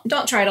minute.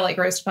 Don't try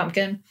to, roast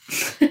pumpkin.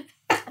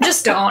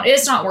 Just don't.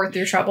 It's not worth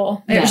your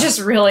trouble. No. It was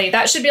just really,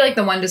 that should be,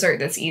 the one dessert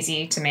that's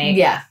easy to make.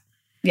 Yeah.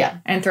 Yeah.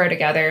 And throw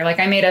together.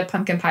 I made a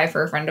pumpkin pie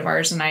for a friend of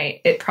ours, and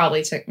it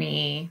probably took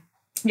me...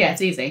 Yeah,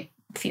 it's easy.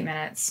 A few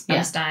minutes. I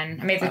was done.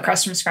 I made the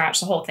crust from scratch.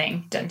 The whole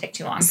thing didn't take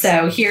too long.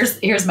 So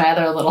here's my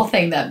other little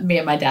thing that me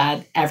and my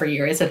dad every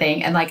year is a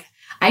thing. And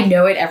I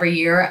know it every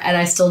year and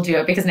I still do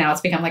it because now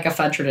it's become a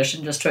fun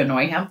tradition just to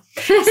annoy him.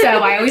 So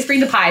I always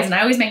bring the pies and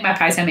I always make my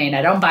pies homemade.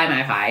 I don't buy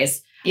my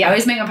pies. Yeah. I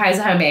always make my pies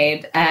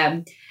homemade.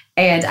 And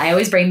I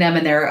always bring them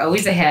and they're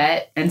always a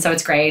hit. And so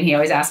it's great. And he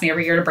always asks me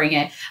every year to bring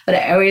it. But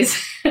I always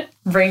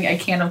bring a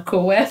can of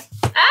Cool Whip.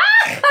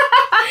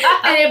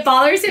 And it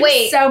bothers him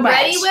so much.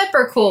 Ready Whip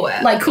or Cool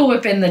Whip? Like Cool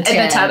Whip in the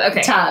tub,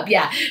 okay. Tub,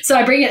 yeah. So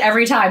I bring it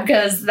every time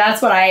because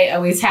that's what I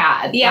always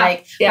had. Yeah.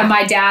 Like, and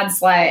my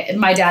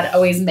dad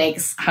always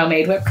makes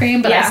homemade whipped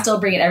cream, but I still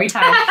bring it every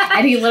time.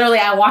 And he literally,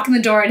 I walk in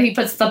the door and he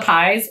puts the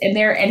pies in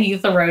there and he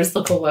throws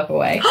the Cool Whip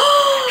away.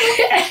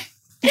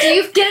 Do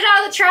you get it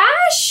out of the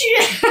trash?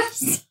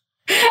 Yes.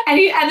 And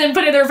then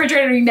put it in the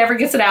refrigerator and he never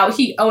gets it out.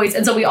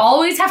 And so we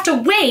always have to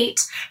wait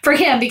for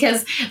him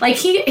because like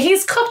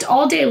he's cooked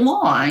all day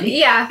long.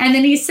 Yeah. And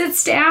then he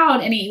sits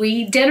down and we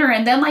eat dinner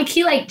and then like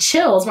he like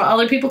chills while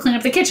other people clean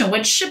up the kitchen,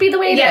 which should be the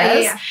way it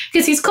is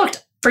because he's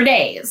cooked for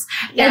days.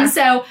 Yeah. And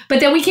so, but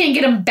then we can't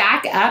get him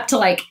back up to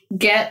like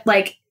get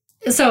like,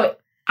 so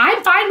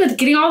I'm fine with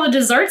getting all the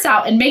desserts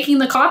out and making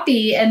the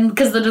coffee and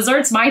because the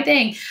dessert's my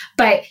thing,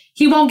 but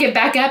he won't get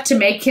back up to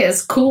make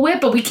his Cool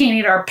Whip, but we can't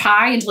eat our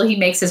pie until he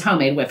makes his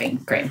homemade whipping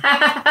cream. And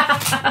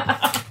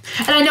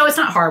I know it's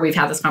not hard. We've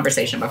had this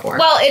conversation before.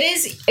 Well,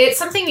 it's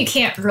something you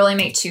can't really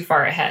make too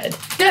far ahead.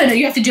 No,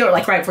 you have to do it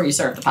like right before you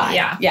serve the pie.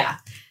 Yeah. Yeah.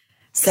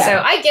 So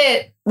I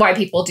get why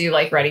people do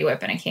like Ready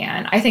Whip in a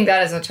can. I think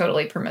that is a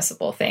totally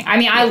permissible thing. I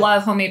mean, I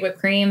love homemade whipped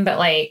cream, but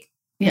like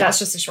that's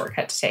just a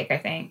shortcut to take, I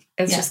think.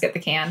 Is just get the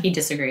can. He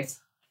disagrees.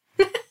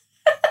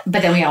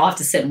 But then we all have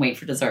to sit and wait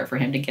for dessert for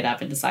him to get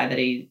up and decide that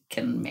he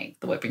can make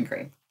the whipping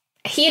cream.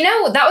 You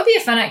know, that would be a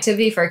fun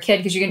activity for a kid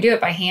because you can do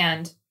it by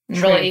hand and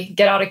really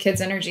get out a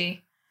kid's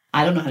energy.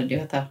 I don't know how to do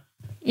it, though.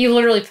 You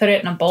literally put it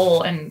in a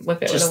bowl and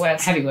whip it just with a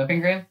whisk. Heavy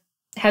whipping cream?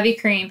 Heavy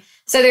cream.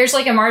 So there's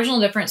like a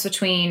marginal difference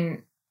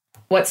between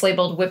what's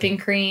labeled whipping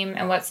cream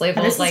and what's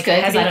labeled like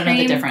heavy cream. I don't know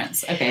the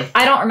difference. Okay.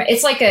 I don't remember.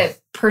 It's like a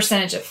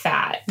percentage of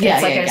fat.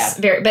 Yeah, it's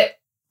like but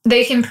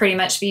they can pretty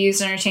much be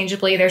used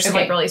interchangeably. There's some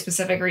like really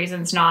specific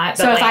reasons not.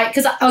 But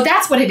so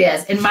that's what it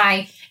is in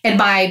my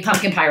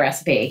pumpkin pie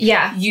recipe.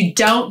 Yeah. You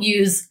don't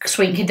use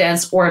sweetened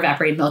condensed or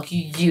evaporated milk.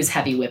 You use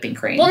heavy whipping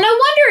cream. Well, no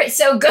wonder it's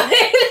so good.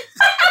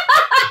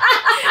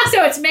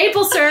 So it's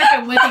maple syrup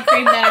and whipping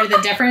cream that are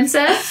the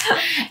differences.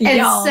 And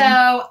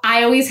so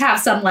I always have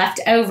some left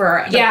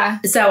over. Yeah.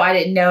 So I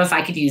didn't know if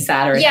I could use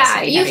that or you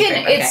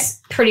can.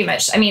 It's pretty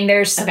much. I mean,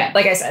 there's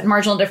like I said,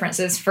 marginal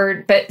differences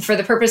but for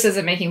the purposes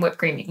of making whipped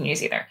cream, you can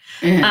use either.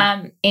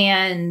 Mm-hmm.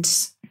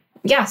 And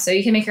yeah, so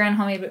you can make your own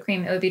homemade whipped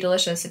cream. It would be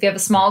delicious if you have a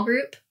small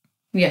group.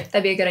 Yeah,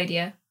 that'd be a good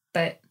idea.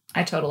 But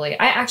I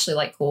actually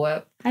like Cool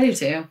Whip. I do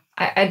too.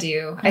 I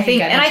do. I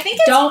think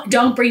it's,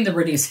 don't bring the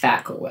reduced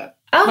fat Cool Whip.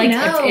 Oh, like,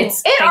 no.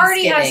 It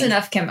already has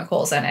enough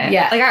chemicals in it.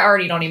 Yeah. Like, I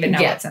already don't even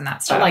know what's in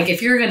that stuff. But, like,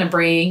 if you're going to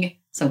bring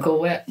some Cool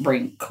Whip,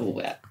 bring Cool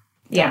Whip.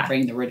 Don't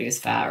bring the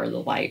reduced fat or the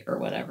light or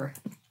whatever.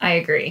 I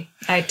agree.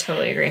 I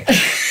totally agree.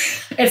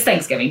 It's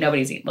Thanksgiving.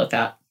 Nobody's eating with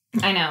that.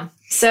 I know.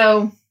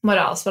 So, what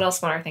else? What else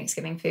about our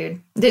Thanksgiving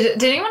food?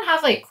 Did anyone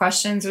have, like,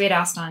 questions we had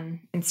asked on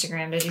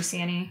Instagram? Did you see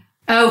any?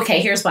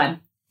 Okay, here's one.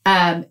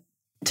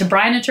 To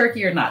brine a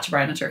turkey or not to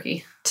brine a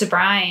turkey? To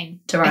brine.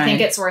 I think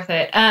it's worth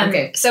it.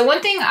 Okay. So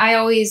one thing I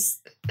always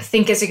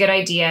think is a good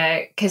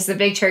idea, because the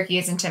big turkey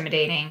is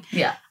intimidating.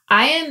 Yeah.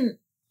 I am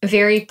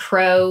very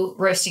pro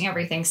roasting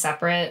everything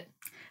separate.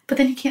 But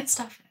then you can't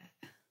stuff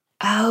it.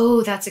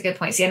 Oh, that's a good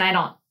point. See, and I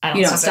don't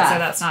stuff it, so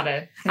that's not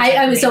a...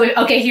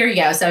 okay, here you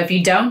go. So if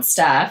you don't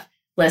stuff,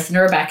 listen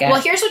to Rebecca.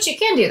 Well, here's what you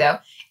can do, though.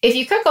 If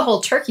you cook a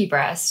whole turkey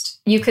breast,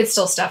 you could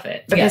still stuff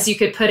it, because you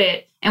could put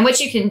it... And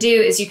what you can do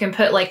is you can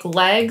put like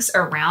legs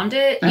around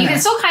it. You can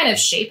still kind of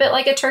shape it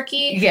like a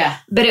turkey. Yeah.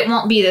 But it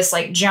won't be this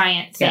like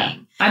giant thing.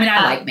 Yeah. I mean,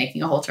 I like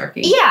making a whole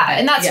turkey. Yeah.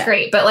 And that's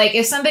great. But like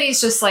if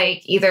somebody's just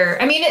like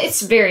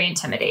it's very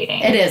intimidating.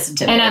 It is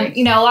intimidating.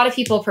 And a lot of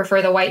people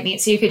prefer the white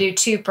meat. So you could do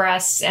 2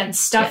 breasts and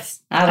stuff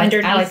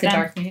underneath I like the them.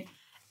 dark meat.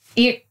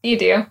 You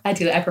do? I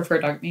do. I prefer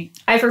dark meat.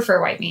 I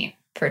prefer white meat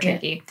for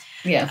turkey.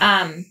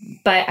 Yeah.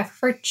 But I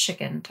prefer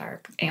chicken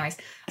dark. Anyways.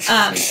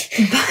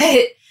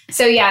 But...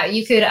 So yeah,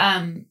 you could,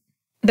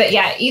 but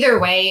yeah, either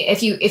way,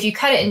 if you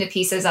cut it into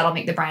pieces, that'll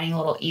make the brining a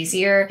little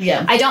easier.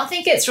 Yeah. I don't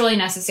think it's really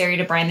necessary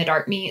to brine the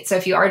dark meat. So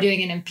if you are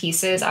doing it in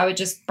pieces, I would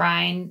just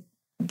brine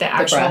the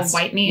actual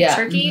white meat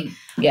turkey.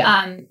 Mm-hmm.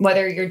 Yeah.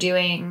 Whether you're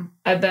doing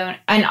a bone,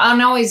 and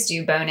I'll always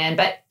do bone in,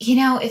 but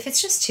if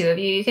it's just 2 of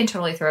you, you can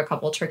totally throw a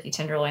couple turkey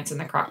tenderloins in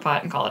the crock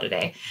pot and call it a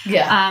day.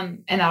 Yeah.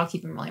 And that'll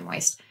keep them really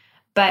moist.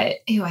 But,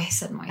 I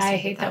said moist. I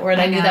hate that word.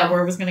 I knew that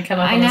word was going to come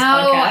up on this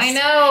podcast. I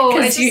know.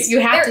 Because you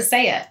have to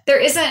say it.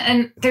 There isn't,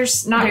 and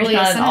there's not really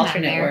an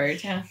alternate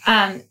word. Yeah.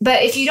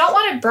 But if you don't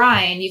want to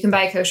brine, you can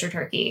buy a kosher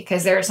turkey,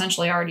 because they're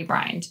essentially already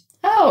brined.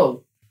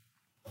 Oh.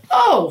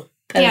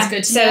 That is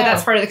good to know. So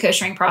that's part of the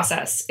koshering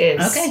process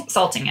is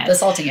salting it. The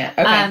salting it.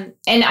 Okay.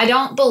 And I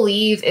don't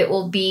believe it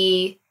will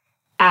be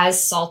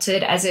as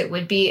salted as it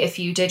would be if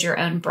you did your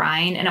own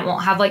brine, and it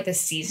won't have like the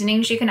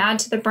seasonings you can add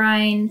to the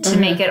brine to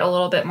make it a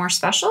little bit more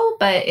special,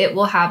 but it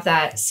will have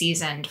that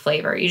seasoned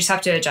flavor. You just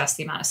have to adjust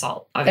the amount of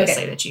salt,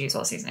 obviously, that you use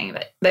while seasoning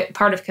it. But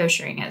part of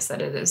koshering is that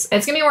it's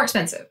going to be more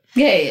expensive.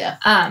 Yeah.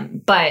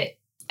 And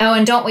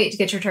don't wait to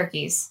get your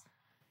turkeys.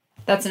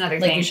 That's another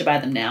thing. Like you should buy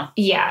them now.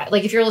 Yeah.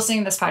 Like if you're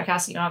listening to this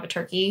podcast and you don't have a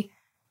turkey,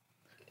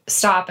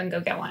 stop and go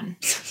get one.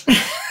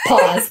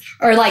 Pause.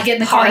 Or like get in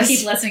the car and Pause.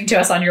 keep listening to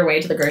us on your way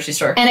to the grocery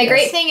store. And a Yes.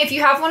 great thing, if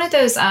you have one of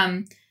those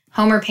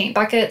Homer paint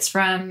buckets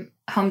from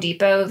Home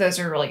Depot, those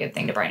are a really good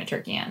thing to brine a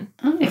turkey in.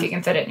 Mm. If you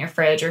can fit it in your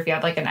fridge, or if you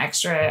have like an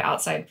extra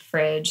outside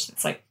fridge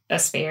that's like a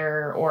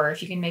spare, or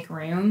if you can make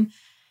room,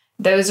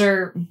 those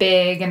are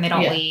big and they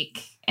don't Yeah.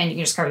 leak, and you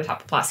can just cover the top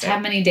with plastic. How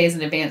many days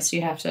in advance do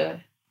you have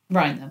to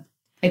brine them?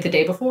 Like the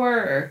day before?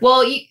 Or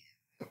Well,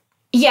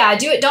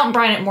 don't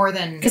brine it more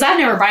than... because I've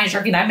never brined a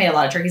turkey, and I've made a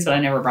lot of turkeys, but I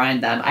never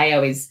brined them.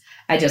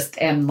 I just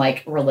am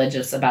like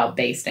religious about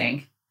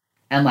basting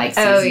and like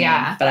seasoning, Oh,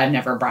 yeah. but I've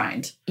never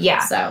brined. Yeah.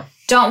 So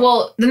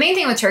The main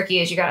thing with turkey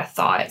is you got to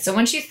thaw it. So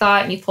once you thaw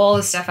it and you pull all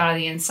the stuff out of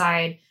the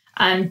inside,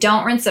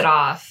 don't rinse it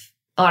off.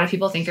 A lot of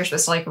people think you're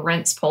supposed to like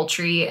rinse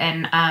poultry,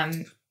 and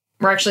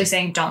we're actually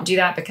saying don't do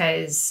that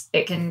because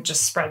it can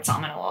just spread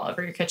salmonella all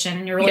over your kitchen,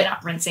 and you're really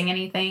not rinsing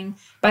anything.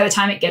 By the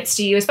time it gets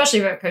to you, especially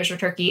if you have a kosher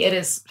turkey, it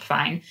is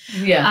fine.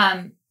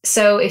 yeah.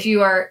 So if you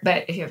have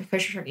a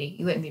kosher turkey,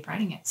 you wouldn't be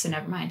brining it, so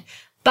never mind.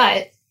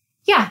 But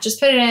yeah, just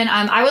put it in.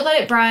 I would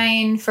let it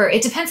brine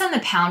it depends on the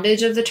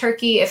poundage of the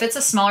turkey. If it's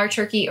a smaller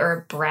turkey or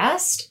a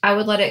breast, I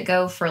would let it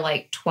go for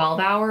like 12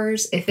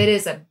 hours. If it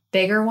is a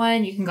bigger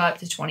one, you can go up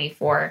to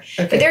 24.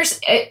 Okay.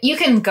 But you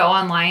can go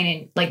online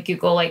and like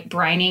Google like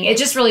brining. It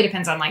just really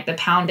depends on like the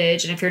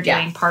poundage and if you're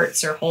doing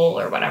parts or whole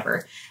or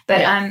whatever.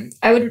 But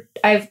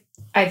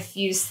I've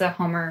used the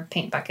Homer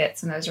paint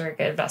buckets, and those are a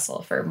good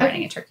vessel for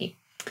brining a turkey.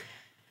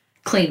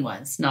 Clean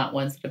ones, not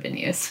ones that have been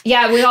used.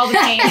 Yeah, with all the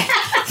paint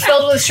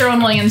filled with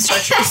Sherwin-Williams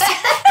chartreuse.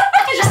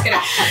 Just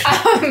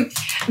kidding.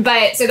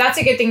 But so that's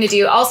a good thing to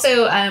do.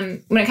 Also,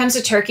 when it comes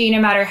to turkey, no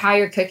matter how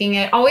you're cooking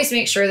it, always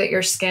make sure that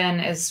your skin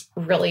is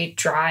really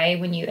dry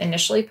when you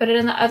initially put it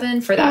in the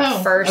oven for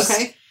that first.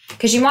 Okay.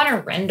 Because you want to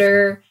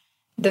render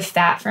the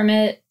fat from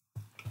it.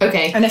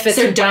 Okay. And if it's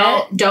so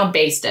don't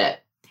baste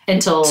it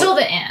until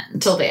the end.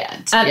 Until the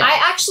end.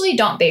 I actually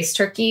don't baste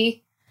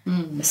turkey.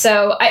 Mm.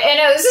 So I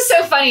know this is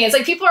so funny. It's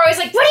like people are always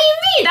like, "What do you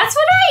mean? That's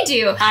what I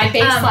do." I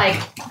baste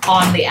like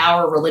on the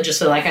hour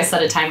religiously. Like I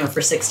set a timer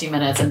for 60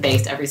 minutes and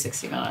baste every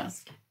 60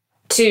 minutes.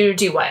 To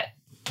do what?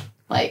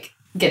 Like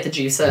get the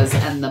juices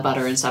and the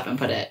butter and stuff and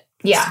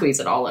squeeze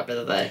it all over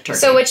the turkey.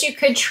 So what you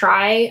could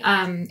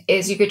try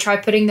is you could try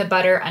putting the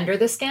butter under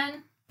the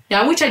skin.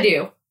 Yeah, which I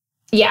do.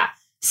 Yeah.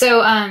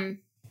 So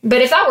but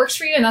if that works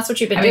for you and that's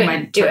what you've been doing,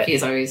 my do turkey it.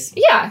 is always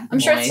Yeah, I'm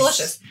sure it's moist.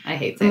 delicious. I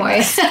hate saying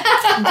Moist.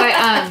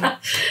 that. But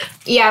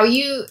yeah,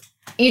 you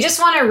just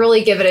want to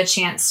really give it a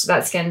chance,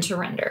 that skin, to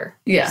render.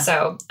 Yeah.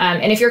 So,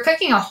 and if you're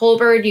cooking a whole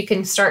bird, you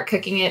can start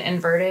cooking it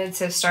inverted.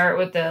 So start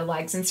with the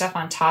legs and stuff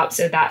on top,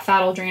 so that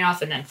fat will drain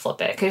off, and then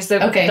flip it, because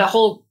the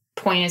whole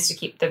point is to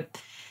keep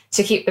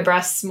the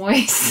breasts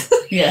moist.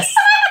 Yes.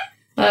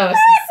 Oh, this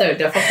is so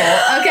difficult.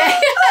 Okay.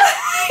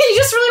 You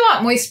just really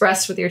want moist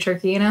breasts with your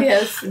turkey, you know?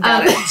 Yes.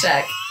 Got it.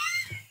 Check.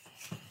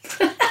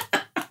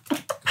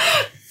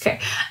 Okay.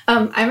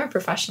 I'm a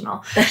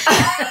professional.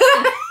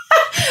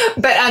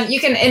 But you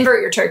can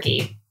invert your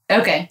turkey.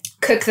 Okay.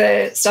 Cook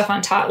the stuff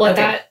on top. Let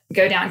that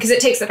go down, because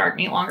it takes the dark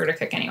meat longer to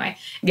cook anyway.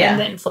 Yeah. And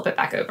then flip it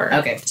back over.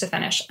 Okay. To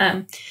finish.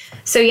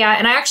 So yeah,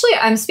 and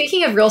I'm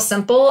speaking of real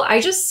simple,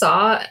 I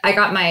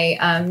got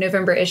my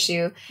November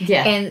issue.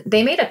 Yeah. And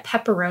they made a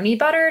pepperoni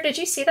butter. Did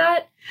you see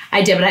that?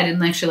 I did, but I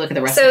didn't actually look at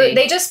the recipe. So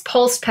they just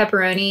pulsed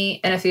pepperoni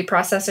in a food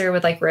processor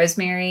with like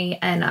rosemary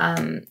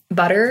and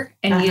butter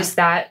and used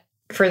that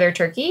for their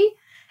turkey.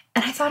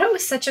 And I thought it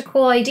was such a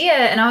cool idea.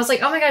 And I was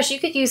like, oh my gosh, you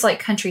could use like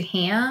country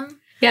ham.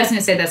 Yeah, I was going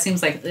to say, that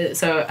seems like,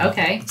 so,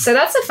 okay. So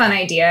that's a fun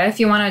idea if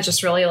you want to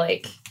just really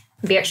like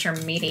be extra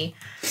meaty.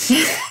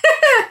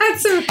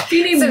 If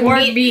you need more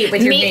meat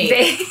with your meat.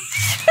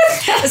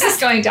 This is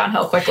going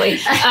downhill quickly.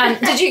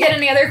 Did you get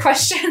any other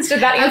questions?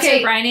 Did that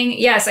answer brining?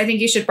 Yes, I think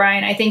you should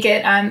brine. I think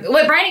it,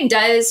 what brining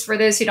does, for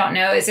those who don't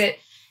know, is it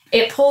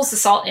pulls the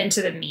salt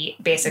into the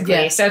meat, basically.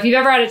 Yeah. So if you've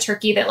ever had a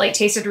turkey that like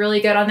tasted really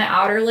good on the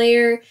outer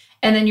layer,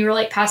 and then you were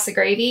like past the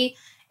gravy,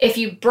 if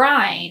you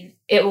brine,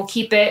 it will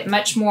keep it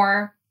much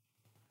more,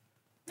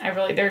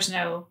 there's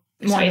no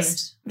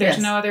moist. There's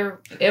no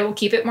other, it will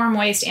keep it more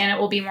moist, and it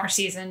will be more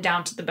seasoned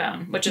down to the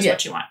bone, which is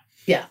what you want.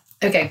 Yeah.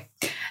 Okay.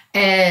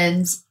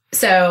 And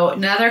so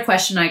another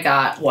question I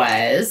got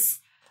was,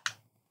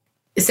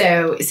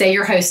 so say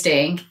you're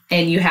hosting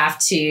and you have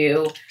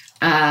to,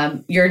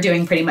 you're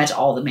doing pretty much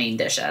all the main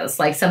dishes.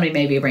 Like somebody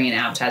may be bringing an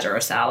appetizer or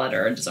a salad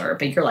or a dessert,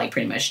 but you're like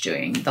pretty much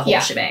doing the whole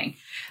shebang.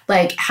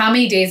 Like how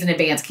many days in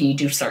advance can you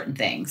do certain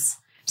things?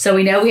 So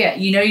we know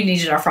you need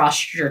to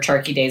defrost your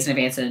turkey days in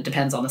advance, and it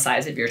depends on the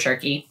size of your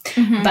turkey.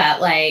 Mm-hmm.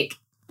 But like,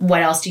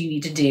 what else do you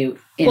need to do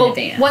in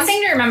advance? One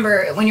thing to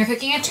remember when you're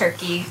cooking a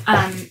turkey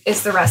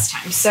is the rest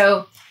time.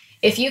 So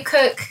if you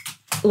cook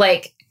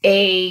like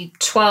a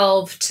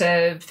 12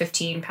 to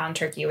 15 pound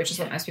turkey, which is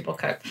what most people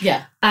cook.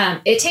 Yeah.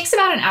 It takes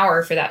about an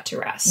hour for that to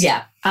rest.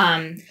 Yeah.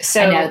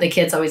 So I know the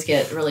kids always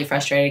get really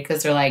frustrated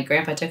because they're like,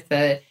 Grandpa took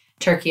the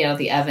turkey out of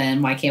the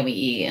oven. Why can't we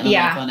eat? And I'm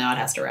like, well, now it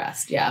has to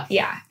rest. Yeah.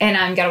 Yeah.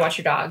 And got to watch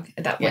your dog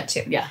at that point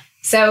too. Yeah.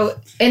 So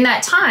in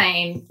that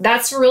time,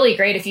 that's really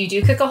great. If you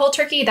do cook a whole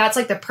turkey, that's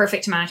like the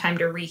perfect amount of time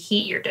to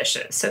reheat your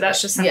dishes. So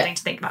that's just something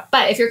to think about.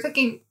 But if you're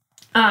cooking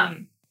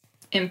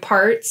in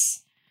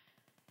parts,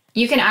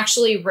 you can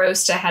actually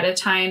roast ahead of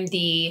time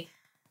the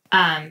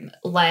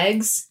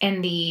legs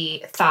and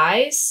the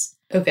thighs.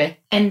 Okay.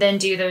 And then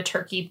do the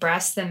turkey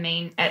breast, the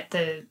main at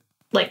the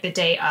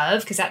day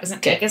of, because that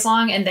doesn't take as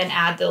long, and then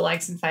add the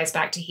legs and thighs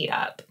back to heat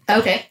up.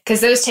 Okay.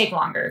 Because those take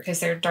longer because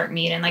they're dark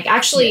meat. And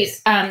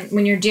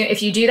when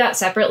if you do that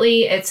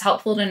separately, it's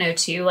helpful to know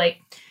too,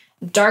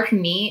 dark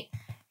meat,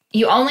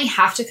 you only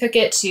have to cook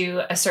it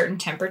to a certain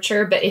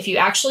temperature, but if you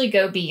actually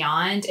go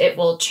beyond, it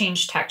will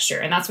change texture,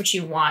 and that's what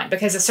you want,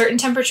 because a certain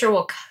temperature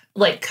will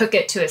cook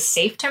it to a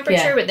safe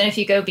temperature, but then if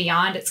you go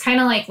beyond, it's kind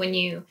of like when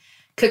you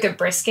cook a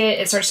brisket,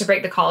 it starts to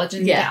break the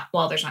collagen down.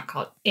 Well, there's not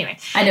collagen. Anyway,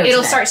 I know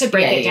it'll start to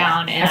break it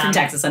down. And, I'm from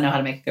Texas. I know how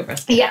to make a good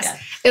brisket.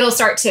 Yes. It'll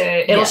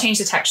change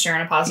the texture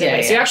in a positive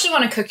way. Yeah. So you actually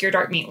want to cook your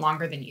dark meat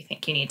longer than you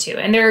think you need to.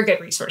 And there are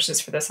good resources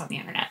for this on the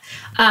internet.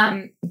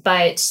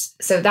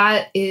 So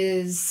that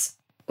is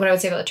what I would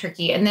say about the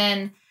turkey. And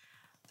then,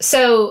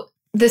 so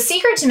the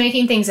secret to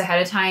making things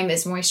ahead of time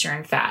is moisture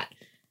and fat.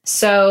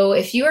 So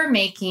if you are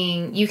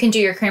making, you can do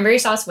your cranberry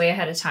sauce way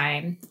ahead of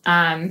time.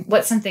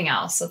 What's something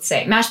else? Let's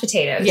say mashed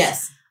potatoes.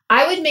 Yes.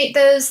 I would make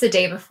those the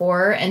day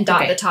before and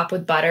dot the top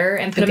with butter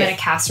and put them in a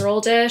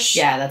casserole dish.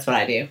 Yeah, that's what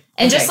I do.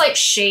 And just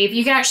shave.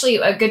 You can actually,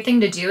 a good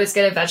thing to do is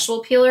get a vegetable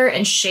peeler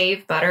and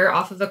shave butter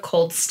off of a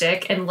cold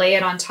stick and lay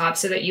it on top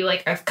so that you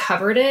have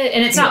covered it.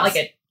 And it's not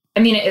it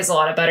is a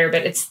lot of butter,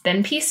 but it's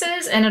thin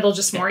pieces and it'll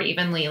just more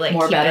evenly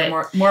more butter.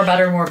 More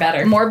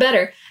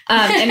better.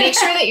 And make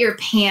sure that your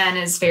pan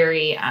is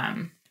very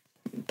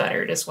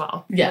buttered as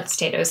well. Yeah. With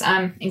potatoes.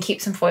 And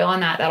keep some foil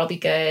on that. That'll be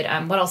good.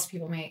 What else do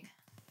people make?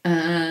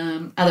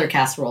 Other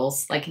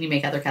casseroles. Can you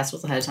make other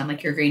casseroles ahead of time,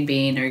 like your green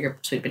bean or your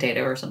sweet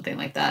potato or something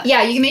like that?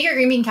 Yeah, you can make your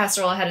green bean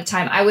casserole ahead of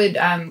time. I would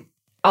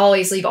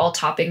always leave all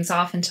toppings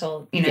off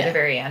until the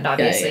very end,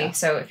 obviously. Yeah.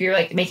 So if you're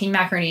making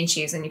macaroni and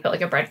cheese and you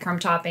put a breadcrumb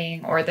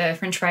topping or the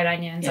French fried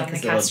onions on the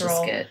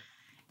casserole,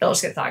 it'll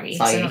just get soggy.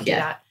 So don't do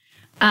that.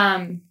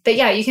 But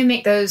yeah, you can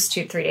make those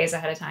 2 to 3 days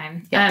ahead of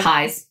time. Yeah,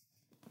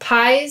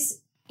 pies,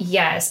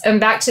 yes. And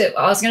back to,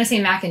 I was going to say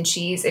mac and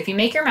cheese. If you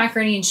make your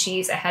macaroni and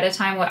cheese ahead of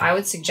time, what I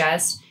would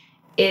suggest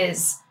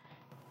is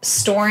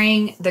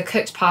storing the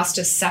cooked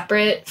pasta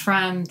separate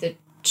from the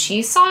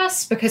cheese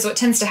sauce, because what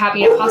tends to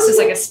happen, pasta's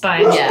like a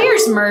sponge. Yeah.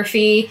 There's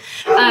Murphy.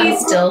 He's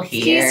still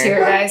here. He's here,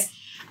 guys.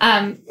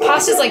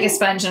 Pasta's like a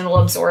sponge and it'll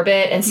absorb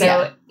it. And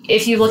so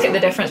if you look at the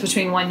difference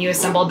between one you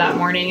assembled that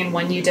morning and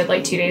one you did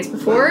 2 days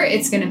before,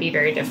 it's going to be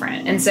very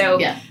different. And so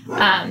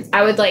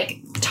I would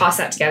toss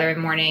that together in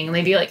the morning.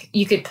 Maybe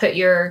you could put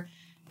your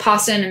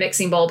pasta in a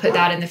mixing bowl, put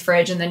that in the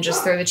fridge, and then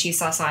just throw the cheese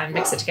sauce on,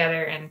 mix it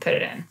together, and put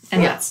it in.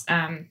 And that's,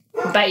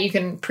 but you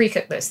can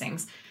pre-cook those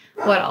things.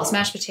 What else?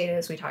 Mashed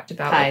potatoes, we talked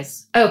about.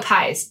 Pies. Oh,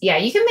 pies. Yeah,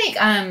 you can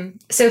make,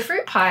 so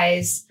fruit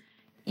pies,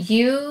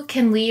 you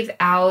can leave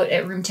out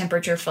at room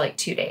temperature for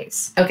 2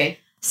 days. Okay.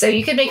 So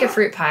you could make a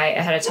fruit pie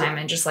ahead of time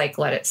and just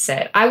let it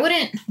sit. I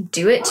wouldn't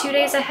do it 2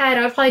 days ahead.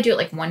 I would probably do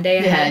it 1 day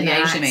ahead. Yeah, I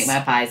usually make my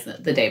pies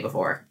the day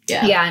before.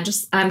 Yeah. Yeah, and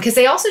just, because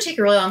they also take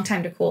a really long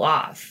time to cool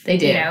off. They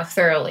do.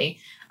 Thoroughly.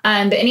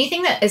 But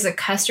anything that is a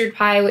custard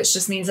pie, which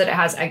just means that it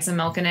has eggs and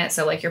milk in it.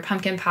 So your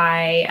pumpkin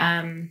pie,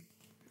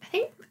 I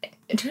think,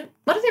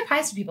 what other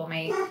pies do people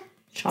make?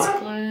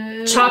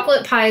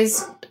 Chocolate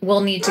pies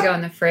will need to go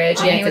in the fridge.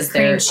 Yeah, with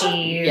cream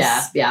cheese.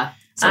 Yeah.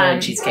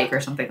 So cheesecake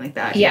or something like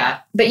that.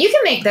 Yeah. But you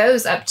can make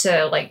those up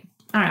to I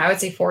don't know, I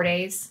would say 4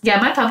 days. Yeah,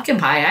 my pumpkin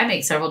pie, I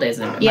make several days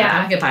in advance. My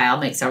pumpkin pie, I'll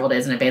make several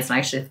days in advance, and I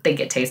actually think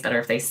it tastes better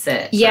if they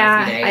sit for a few days.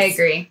 I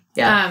agree.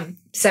 Yeah.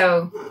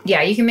 So,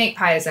 yeah, you can make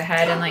pies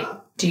ahead and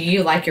do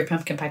you like your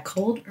pumpkin pie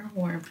cold or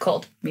warm?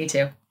 Cold. Me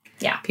too.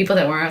 Yeah. People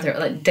that warm up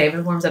their,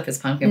 David warms up his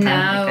pumpkin pie.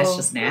 I'm that's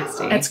just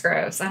nasty. That's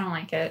gross. I don't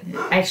like it.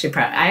 I actually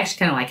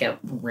kind of like it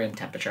room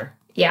temperature.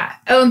 Yeah.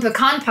 Oh, and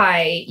pecan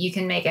pie, you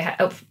can make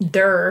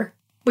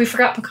we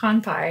forgot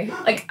pecan pie.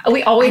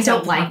 We always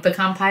don't like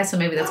pecan pie, so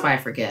maybe that's why I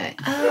forget.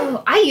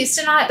 Oh, I used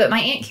to not, but my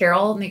Aunt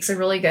Carol makes a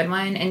really good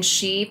one, and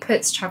she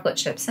puts chocolate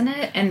chips in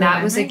it, and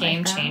that was a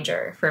game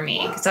changer for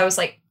me, because I was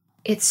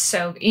it's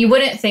so, you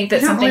wouldn't think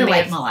that something really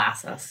like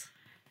molasses.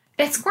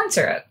 It's corn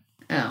syrup.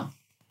 Oh.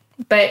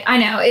 But I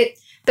know it,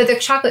 but the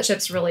chocolate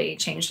chips really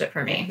changed it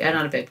for me. Yeah, I'm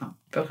not a big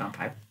pecan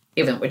pie,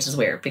 which is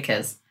weird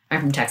because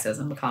I'm from Texas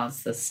and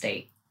pecan's the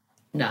state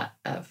nut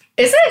of.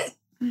 Is it?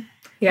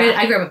 Yeah,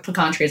 I grew up with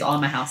pecan trees all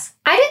in my house.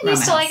 I didn't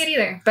used to like it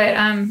either, but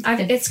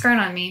it's grown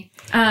on me.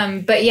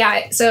 But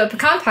yeah, so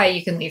pecan pie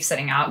you can leave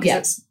sitting out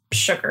because it's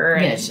sugar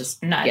and it's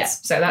just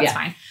nuts, so that's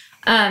fine.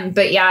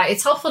 But yeah,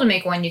 it's helpful to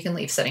make one you can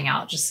leave sitting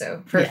out just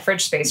so for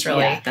fridge space,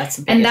 really. Yeah, that's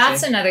a big issue.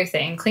 That's another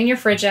thing. Clean your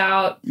fridge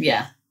out.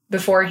 Yeah.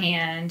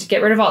 Beforehand.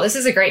 Get rid of all. This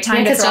is a great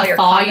time to throw all your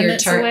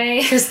condiments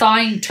away. Because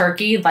thawing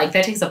turkey, that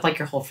takes up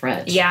your whole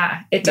fridge.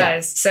 Yeah, it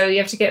does. So you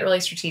have to get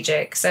really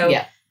strategic. So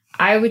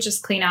I would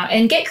just clean out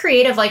and get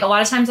creative. A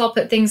lot of times I'll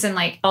put things in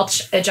I'll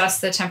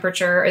adjust the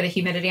temperature or the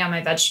humidity on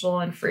my vegetable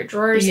and fruit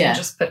drawers and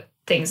just put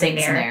things in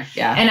there.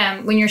 Yeah.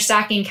 And when you're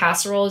stacking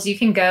casseroles, you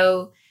can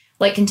go,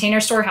 like Container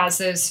Store has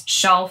those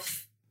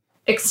shelf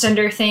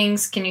extender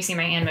things. Can you see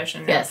my hand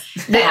motion? Yes.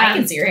 I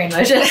can see your hand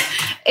motion.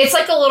 It's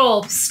like a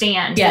little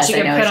stand that you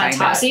can put on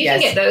top. So you can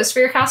get those for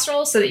your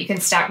casseroles so that you can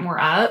stack more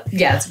up.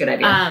 Yeah, that's a good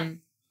idea.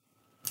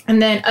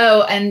 And then,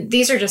 and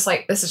these are just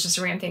like, this is just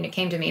a random thing that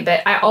came to me,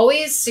 but I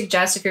always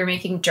suggest if you're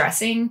making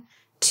dressing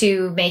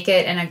to make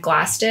it in a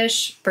glass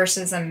dish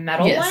versus a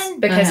metal one,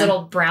 because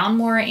it'll brown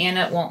more and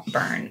it won't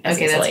burn as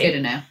easily. That's good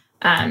to know.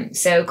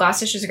 So glass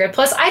dishes are good.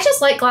 Plus, I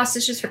just like glass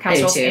dishes for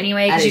casseroles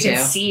anyway, because you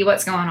can see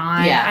what's going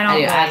on. Yeah,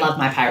 I love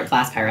my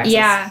glass Pyrex.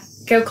 Yeah,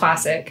 go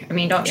classic. I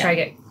mean, don't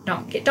get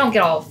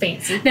all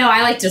fancy. No,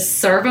 I like to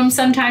serve them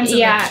sometimes in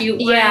the cute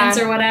ones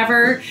or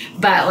whatever.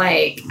 But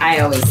like,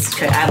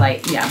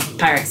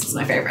 Pyrex is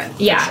my favorite.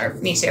 Yeah, for sure.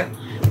 Me too.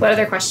 What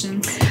other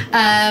questions?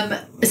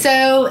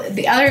 So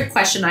the other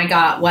question I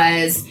got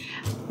was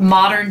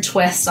modern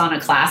twist on a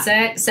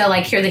classic. So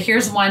like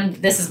here's one.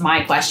 This is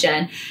my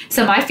question.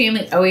 So my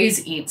family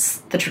always eats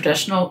the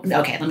traditional.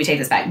 Okay, let me take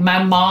this back.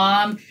 My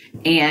mom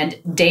and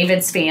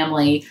David's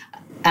family.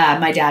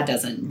 My dad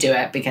doesn't do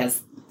it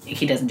because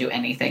he doesn't do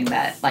anything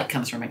that like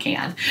comes from a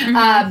can.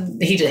 Mm-hmm.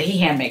 He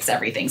hand makes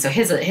everything. So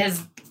his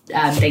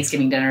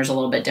Thanksgiving dinner is a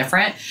little bit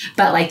different,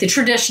 but like the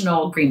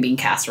traditional green bean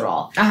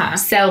casserole.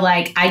 So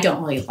like I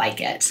don't really like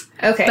it.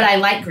 Okay. But I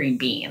like green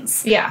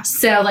beans. Yeah.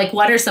 So like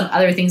what are some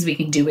other things we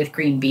can do with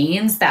green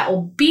beans that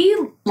will be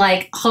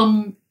like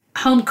home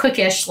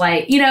cookish,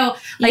 like, you know,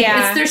 like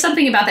there's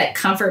something about that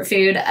comfort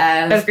food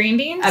of green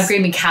beans? Of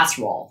green bean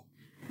casserole.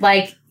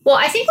 Like, well,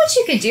 I think what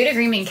you could do to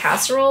green bean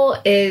casserole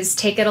is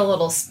take it a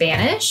little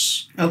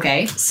Spanish.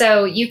 Okay.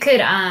 So you could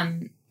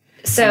I'm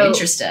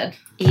interested.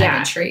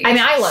 Yeah. I mean,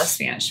 I love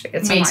Spanish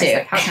food. Me too.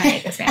 Like, how can I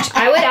make a Spanish?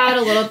 I would add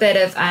a little bit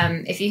of,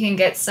 if you can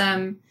get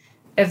some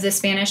of the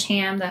Spanish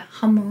ham, the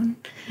jamón.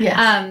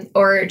 Yes.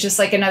 Or just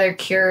like another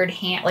cured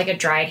ham, like a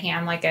dried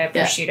ham, like a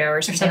prosciutto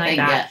or something like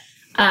that.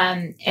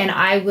 Yeah. And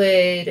I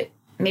would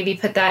maybe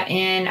put that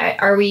in.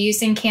 Are we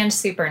using canned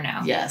soup or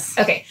no? Yes.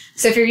 Okay.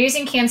 So if you're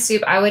using canned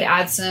soup, I would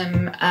add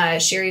some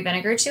sherry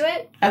vinegar to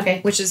it.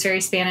 Okay. Which is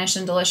very Spanish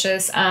and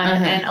delicious.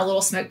 And a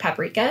little smoked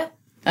paprika.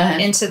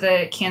 Into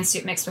the canned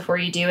soup mix before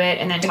you do it,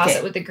 and then toss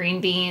it with the green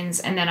beans,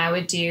 and then I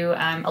would do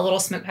a little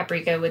smoked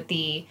paprika with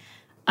the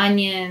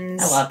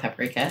onions. I love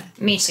paprika.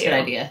 Me too. Good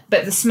idea.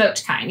 But the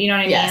smoked kind, you know what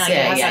I mean? Yes, Like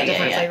it has that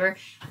different flavor.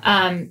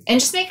 And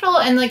just make it a little,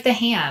 and like the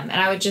ham,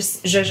 and I would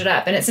just zhuzh it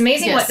up. And it's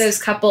amazing what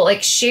those couple,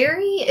 like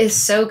sherry is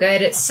so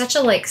good. It's such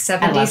a like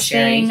 70s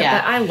thing, but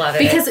I love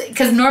it.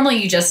 Because normally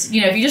you just,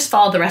 if you just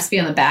follow the recipe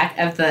on the back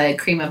of the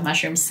cream of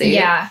mushroom soup.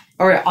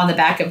 Or on the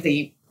back of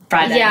the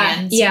fried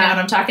onions, you know what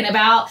I'm talking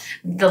about?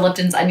 The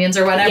Lipton's onions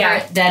or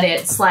whatever, that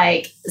it's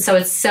like, so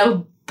it's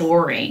so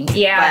boring.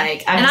 Yeah.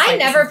 Like, I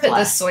never put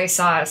the soy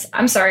sauce.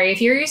 I'm sorry,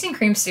 if you're using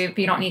cream soup,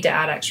 you don't need to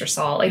add extra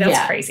salt. Like,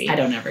 that's crazy. I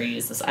don't ever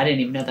use this. I didn't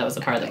even know that was a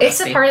part of the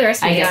recipe. It's a part of the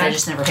recipe, I guess I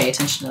just never pay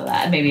attention to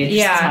that. Maybe it's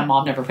just my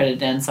mom never put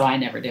it in, so I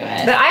never do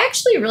it. But I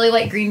actually really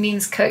like green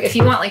beans cooked. If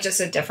you want like just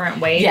a different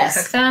way to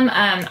cook them,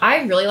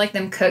 I really like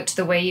them cooked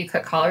the way you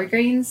cook collard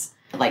greens.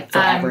 Like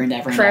forever and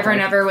ever. Forever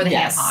and ever with a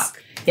ham hock.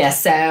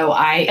 Yes, so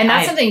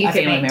that's something you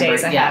could make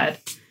days ahead.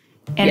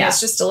 And it's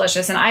just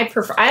delicious. And I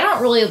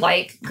don't really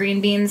like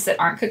green beans that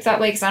aren't cooked that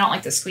way because I don't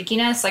like the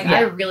squeakiness. Like,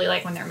 I really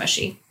like when they're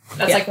mushy.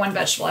 That's like one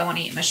vegetable I want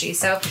to eat mushy.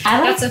 So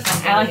that's a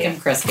fun thing. I like them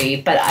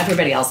crispy, but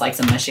everybody else likes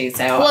them mushy.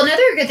 So well,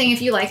 another good thing,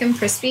 if you like them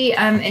crispy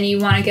and you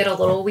want to get a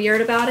little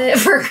weird about it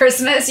for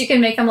Christmas, you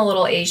can make them a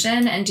little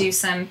Asian and do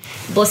some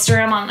blister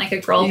them on like a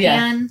grill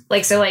pan.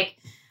 Like, so like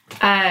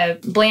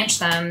blanch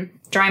them,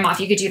 dry them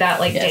off. You could do that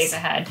like days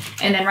ahead.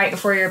 And then right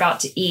before you're about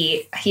to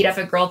eat, heat up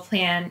a grill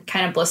pan,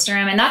 kind of blister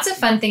them. And that's a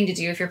fun thing to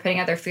do if you're putting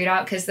other food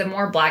out, because the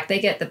more black they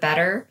get, the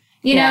better.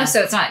 You know,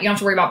 so it's not, you don't have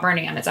to worry about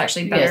burning them. It's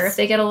actually better if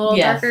they get a little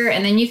darker.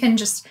 And then you can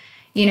just,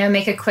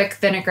 make a quick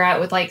vinaigrette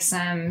with like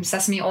some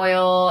sesame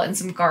oil and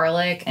some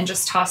garlic and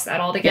just toss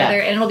that all together.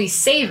 And it'll be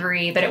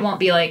savory, but it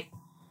won't be like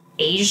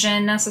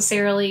Asian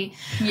necessarily.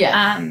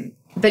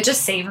 But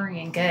just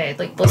savory and good.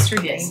 Like blistered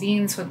green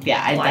beans with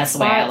that's the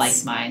way I like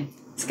mine.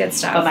 It's good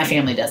stuff. But my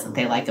family doesn't.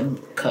 They like them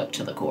cooked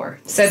to the core.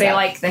 So they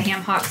like the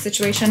ham hock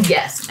situation?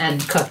 Yes, and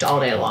cooked all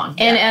day long.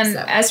 And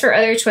as for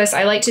other twists,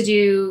 I like to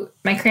do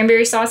my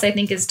cranberry sauce. I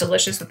think is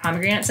delicious with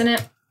pomegranates in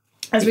it,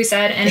 as we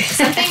said. And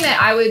something that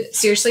I would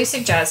seriously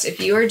suggest, if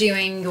you are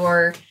doing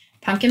your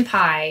pumpkin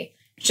pie,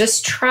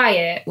 just try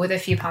it with a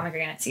few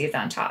pomegranate seeds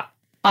on top.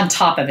 On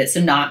top of it,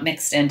 so not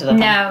mixed into the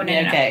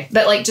pumpkin. No.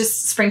 But like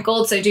just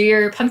sprinkled. So do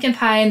your pumpkin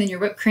pie and then your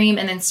whipped cream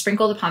and then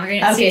sprinkle the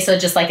pomegranate seeds. Okay, so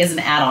just like as an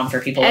add-on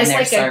for people when they're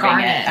like serving a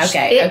garnish.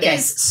 it. It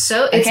is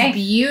so, it's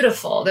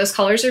beautiful. Those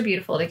colors are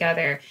beautiful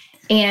together.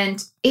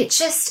 And it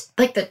just,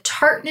 like the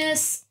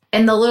tartness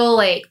and the little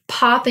like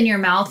pop in your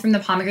mouth from the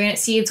pomegranate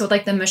seeds with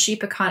like the mushy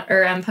pecan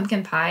or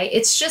pumpkin pie.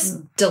 It's just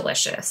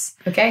delicious.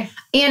 Okay.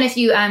 And if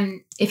you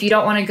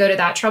don't want to go to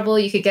that trouble,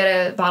 you could get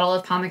a bottle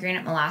of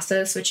pomegranate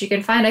molasses, which you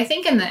can find, I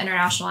think, in the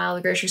international aisle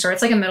of the grocery store.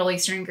 It's like a Middle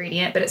Eastern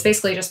ingredient, but it's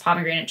basically just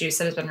pomegranate juice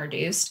that has been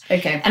reduced.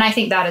 Okay. And I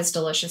think that is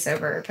delicious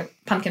over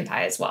pumpkin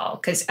pie as well.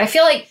 Because I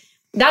feel like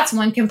that's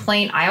one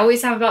complaint I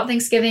always have about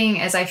Thanksgiving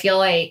is I feel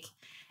like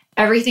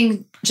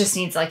everything just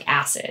needs like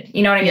acid.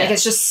 You know what I mean? Yes. Like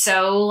it's just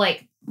so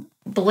like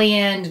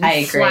bland and I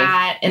agree.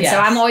 flat. And Yes. so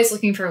I'm always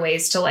looking for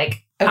ways to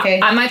like, Okay.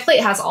 my plate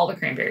has all the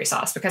cranberry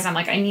sauce because I'm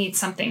like, I need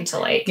something to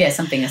like. Yeah,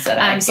 something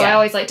acidic. So I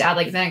always like to add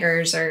like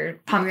vinegars or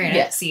pomegranate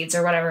Yeah. seeds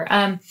or whatever.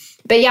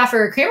 But yeah,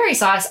 for cranberry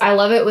sauce, I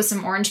love it with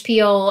some orange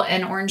peel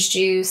and orange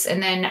juice,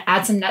 and then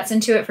add some nuts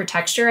into it for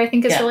texture. I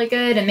think is really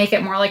good, and make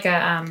it more like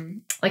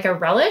a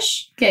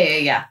relish.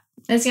 Yeah.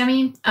 It's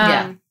yummy.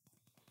 Yeah.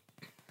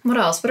 What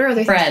else? What are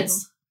other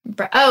Breads. things?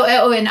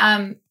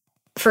 And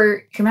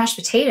for your mashed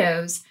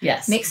potatoes,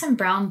 Yes. make some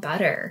brown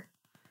butter.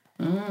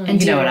 And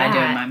And you know do what I do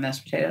that. in my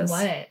mashed potatoes?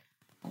 What?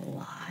 A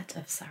lot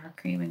of sour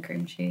cream and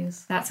cream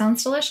cheese. That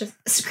sounds delicious.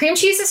 Cream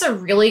cheese is a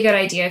really good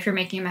idea if you're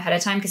making them ahead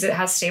of time because it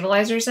has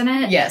stabilizers in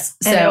it. Yes.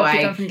 And So it'll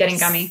keep them from getting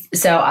gummy.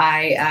 So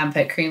I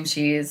put cream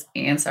cheese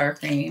and sour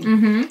cream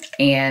Mm-hmm.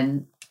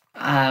 and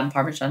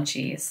Parmesan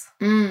cheese.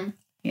 Mm.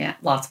 Yeah,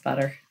 lots of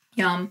butter.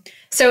 Yum.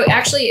 So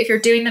actually, if you're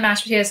doing the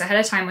mashed potatoes ahead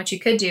of time, what you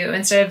could do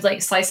instead of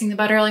like slicing the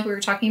butter like we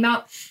were talking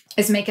about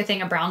is make a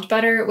thing of browned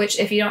butter, which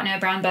if you don't know,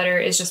 brown butter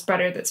is just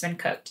butter that's been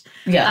cooked.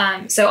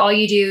 Yeah. So all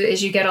you do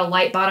is you get a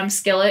light bottom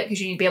skillet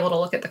because you need to be able to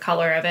look at the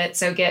color of it.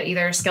 So get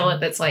either a skillet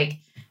that's like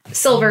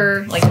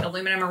silver, like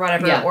aluminum or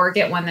whatever, Yeah. or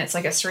get one that's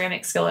like a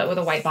ceramic skillet with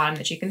a white bottom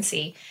that you can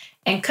see.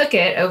 And cook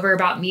it over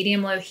about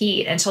medium-low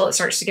heat until it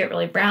starts to get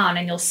really brown,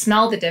 and you'll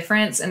smell the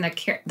difference, and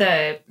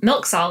the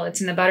milk solids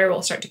in the butter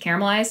will start to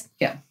caramelize.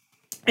 Yeah.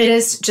 It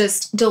is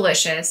just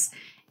delicious.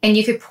 And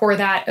you could pour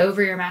that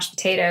over your mashed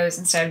potatoes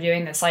instead of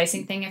doing the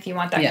slicing thing if you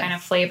want that kind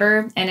of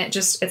flavor. And it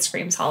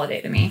screams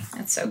holiday to me.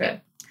 It's so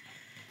good.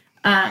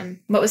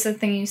 What was the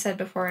thing you said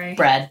before?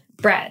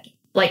 Bread.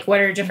 Like, what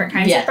are different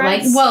kinds of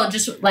breads?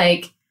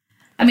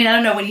 I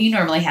don't know what do you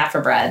normally have for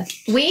bread.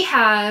 We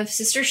have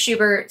Sister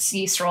Schubert's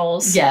yeast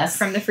rolls. Yes.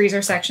 From the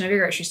freezer section of your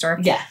grocery store.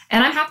 Yeah.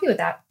 And I'm happy with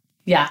that.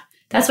 Yeah.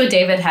 That's what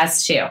David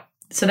has too.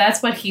 So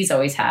that's what he's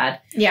always had.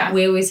 Yeah.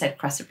 We always had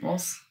crescent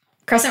rolls.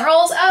 Crescent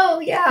rolls? Oh,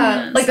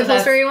 yeah. Like so the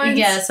Pillsbury ones?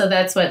 Yeah, so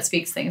that's what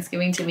speaks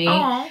Thanksgiving to me.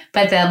 Aww.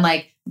 But then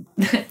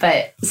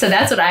so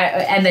that's what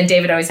and then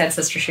David always had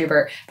Sister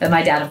Schubert, but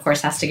my dad of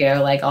course has to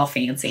go like all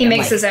fancy. He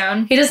makes his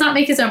own. He does not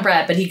make his own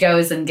bread, but he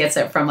goes and gets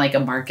it from like a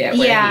market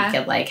where he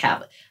can like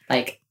have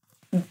like,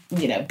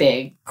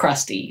 big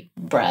crusty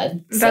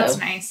bread. That's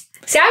nice.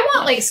 See, I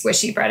want like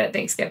squishy bread at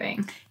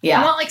Thanksgiving.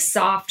 Yeah. I want like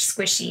soft,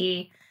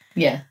 squishy.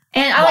 Yeah.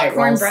 And I White like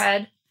rolls.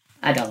 cornbread.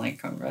 I don't like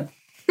cornbread.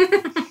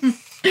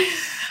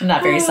 I'm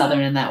not very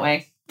Southern in that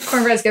way.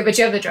 Cornbread's good, but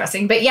you have the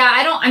dressing. But yeah,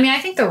 I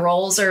think the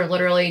rolls are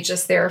literally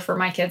just there for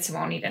my kids who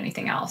won't eat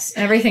anything else.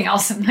 And everything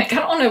else, I'm like, I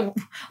don't want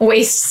to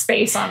waste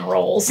space on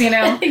rolls,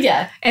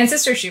 Yeah. And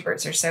Sister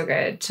Schubert's are so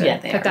good to they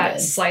put are that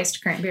good.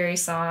 sliced cranberry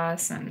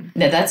sauce and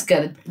No, that's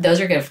good.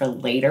 Those are good for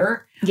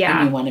later. yeah.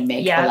 When you want to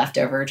make Yeah. a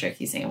leftover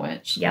turkey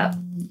sandwich. Yep.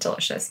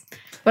 Delicious.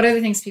 What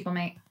other things people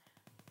make?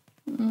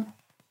 Mm.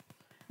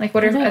 Like,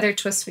 what are other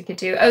twists we could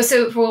do? Oh,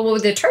 so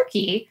with the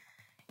turkey,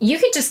 you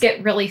could just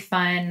get really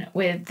fun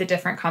with the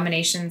different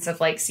combinations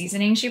of like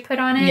seasonings you put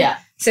on it. Yeah.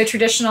 So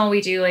traditional, we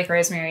do like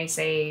rosemary,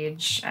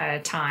 sage,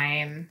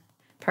 thyme,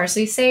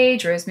 parsley,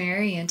 sage,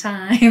 rosemary, and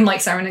thyme,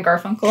 like Simon and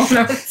Garfunkel.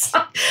 Remember that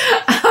song?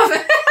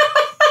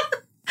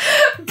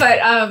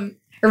 But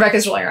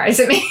Rebecca's rolling her eyes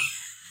at me.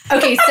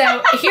 Okay,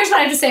 so here's what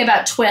I have to say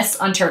about twists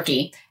on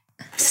turkey.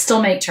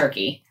 Still make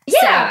turkey.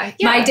 Yeah, So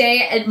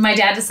yeah. my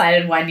dad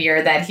decided one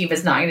year that he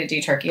was not going to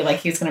do turkey. Like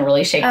he was going to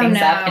really shake things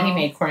up, and he no.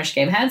 made Cornish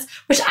game hens,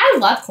 which I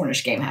love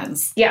Cornish game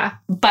hens. Yeah.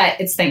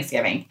 But it's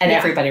Thanksgiving, and Yeah.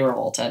 everybody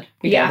revolted.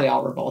 We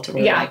all revolted.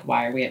 We were Yeah. like,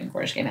 "Why are we having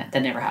Cornish game hens?"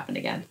 That never happened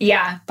again.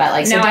 Yeah. But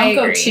like, so No, I don't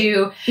go agree.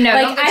 too. No,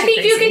 Like, don't go I too think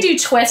you crazy. can do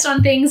twist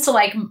on things to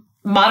like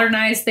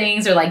modernize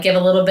things or like give a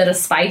little bit of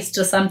spice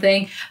to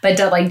something, but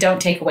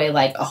don't take away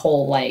like a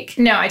whole like.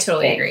 No, I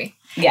totally thing. agree.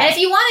 Yeah. And if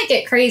you want to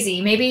get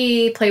crazy,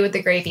 maybe play with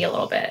the gravy a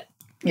little bit.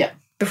 Yeah.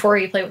 Before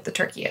you play with the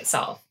turkey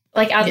itself.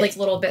 Like add Yes. like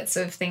little bits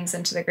of things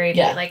into the gravy.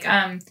 Yeah. Like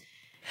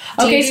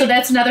Okay, so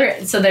that's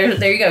another. So there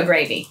you go,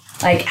 gravy.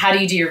 Like, how do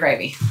you do your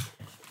gravy?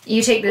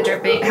 you take the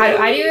dripping. How do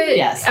I do it?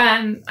 Yes.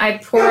 I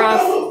pour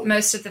off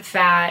most of the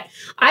fat.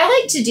 I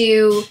like to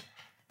do.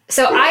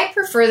 So I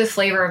prefer the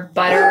flavor of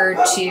butter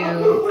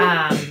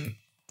to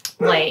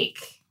like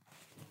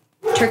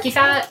turkey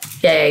fat.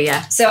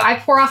 Yeah. So I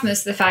pour off most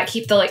of the fat,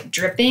 keep the like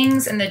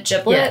drippings and the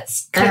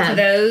giblets, cook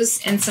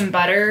those in some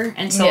butter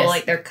until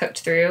like they're cooked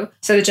through.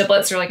 So the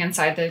giblets are like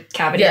inside the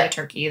cavity of the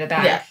turkey, the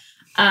bag. Yeah.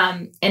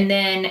 And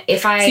then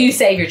if So I you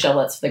save your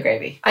giblets for the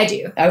gravy. I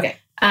do. Okay.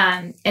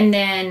 And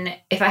then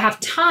if I have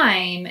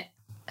time,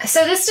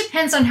 so this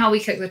depends on how we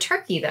cook the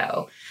turkey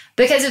though.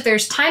 Because if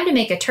there's time to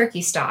make a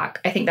turkey stock,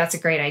 I think that's a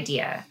great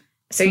idea.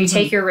 So you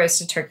take your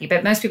roasted turkey,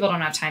 but most people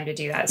don't have time to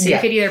do that. So Yeah.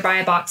 you could either buy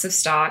a box of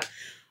stock,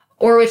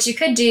 or what you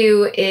could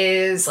do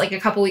is like a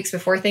couple weeks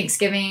before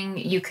Thanksgiving,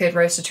 you could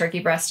roast a turkey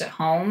breast at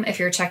home if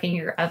you're checking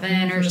your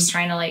oven or just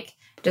trying to like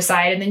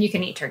decide, and then you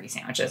can eat turkey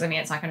sandwiches. I mean,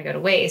 it's not going to go to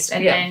waste.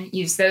 And then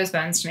use those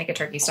bones to make a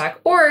turkey stock.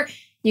 Or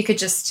you could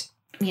just,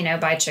 you know,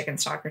 buy chicken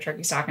stock or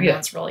turkey stock, and no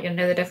one's really going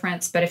to know the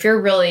difference. But if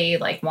you're really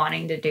like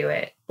wanting to do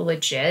it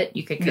legit,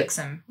 you could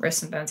roast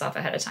some bones off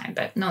ahead of time,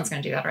 but no one's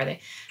going to do that, are they?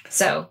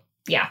 So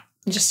yeah,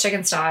 just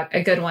chicken stock,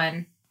 a good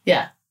one.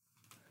 Yeah.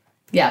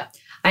 Yeah.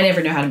 I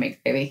never know how to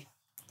make gravy.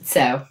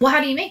 So, Well,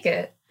 how do you make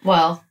it?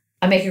 well,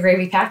 I make a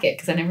gravy packet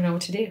because I never know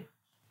what to do.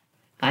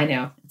 I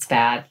know. It's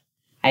bad.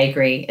 I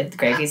agree. The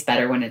gravy's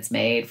better when it's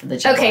made from the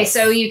giblets. Okay,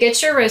 so you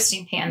get your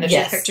roasting pan that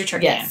Yes, you cooked your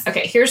turkey yes. in.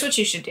 Okay, here's what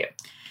you should do.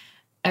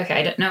 Okay,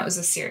 I didn't know it was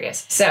this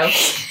serious. So,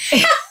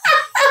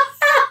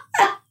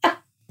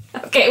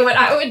 okay, what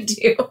I would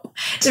do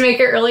to make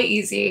it really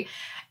easy.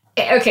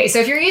 Okay, so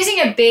if you're using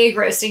a big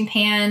roasting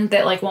pan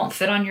that like won't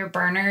fit on your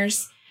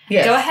burners,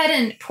 Yes. go ahead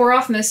and pour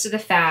off most of the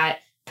fat.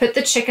 Put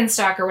the chicken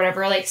stock or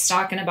whatever like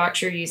stock in a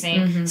box you're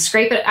using.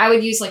 Scrape it. I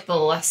would use like the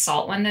less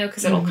salt one though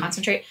because it'll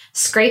concentrate.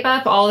 Scrape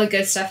up all the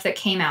good stuff that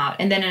came out,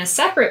 and then in a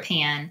separate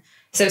pan.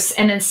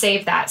 And then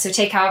save that. So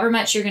take however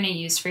much you're going to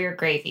use for your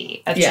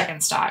gravy of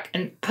chicken stock,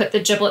 and put the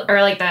giblet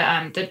or like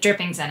the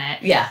drippings in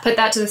it. Yeah. Put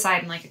that to the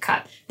side in like a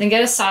cup. Then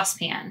get a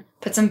saucepan.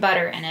 Put some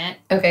butter in it.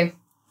 Okay.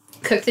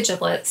 Cook the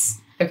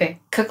giblets. Okay.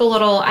 Cook a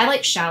little. I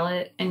like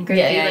shallot and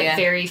gravy, Yeah.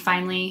 very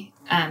finely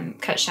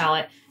cut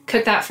shallot.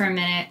 Cook that for a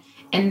minute.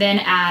 And then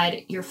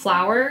add your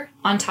flour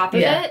on top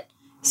of it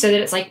so that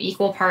it's like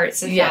equal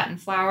parts of fat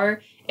and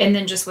flour. And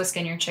then just whisk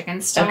in your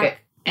chicken stock. Okay.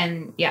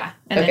 And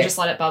then just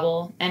let it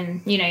bubble.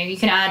 And, you know, you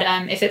can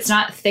add, if it's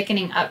not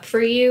thickening up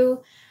for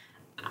you,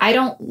 I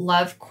don't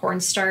love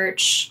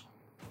cornstarch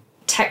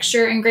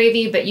texture in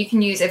gravy, but you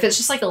can use, if it's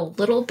just like a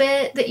little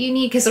bit that you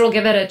need, because it'll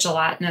give it a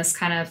gelatinous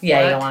kind of Yeah,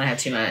 look. you don't want to have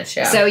too much.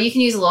 Yeah. So you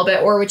can use a little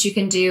bit, or what you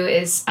can do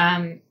is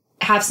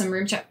have some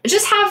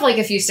just have like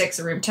a few sticks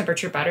of room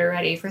temperature butter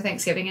ready for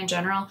Thanksgiving in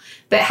general,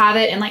 but have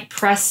it and like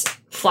press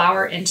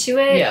flour into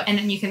it. Yeah. And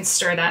then you can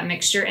stir that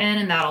mixture in,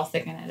 and that'll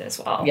thicken it as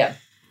well. Yeah.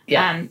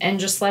 Yeah. And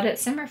just let it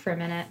simmer for a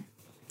minute.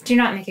 Do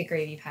not make a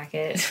gravy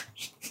packet.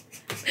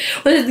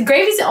 Well, the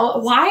gravy's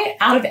why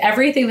out of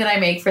everything that I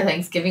make for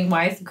Thanksgiving,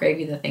 why is the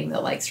gravy the thing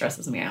that like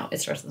stresses me out?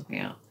 It stresses me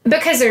out.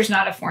 Because there's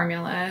not a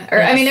formula.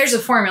 Or I mean, there's a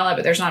formula,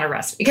 but there's not a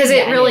recipe. Because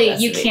it really,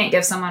 you can't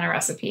give someone a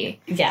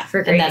recipe. Yeah.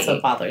 For gravy. And that's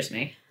what bothers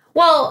me.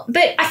 Well,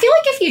 but I feel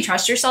like if you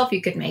trust yourself,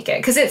 you could make it.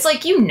 Because it's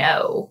like, you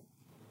know.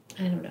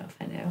 I don't know if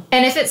I know.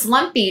 And if it's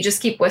lumpy,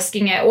 just keep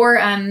whisking it. Or,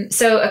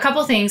 so a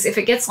couple things. If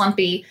it gets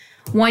lumpy,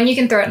 one, you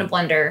can throw it in a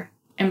blender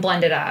and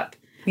blend it up.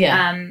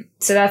 Yeah.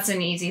 So that's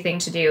an easy thing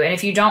to do. And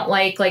if you don't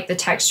like the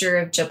texture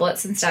of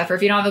giblets and stuff, or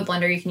if you don't have a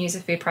blender, you can use a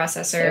food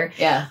processor.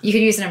 Yeah. You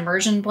could use an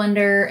immersion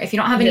blender. If you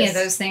don't have any Yes. of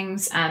those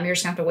things, you're just going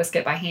to have to whisk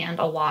it by hand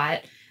a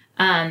lot.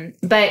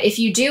 But if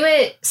you do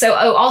it,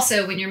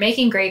 also when you're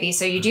making gravy,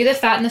 so you do the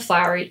fat and the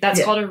flour,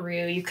 that's called a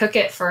roux. You cook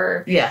it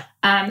for,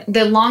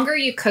 the longer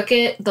you cook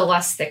it, the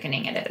less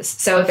thickening it is.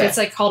 So if it's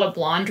like called a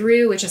blonde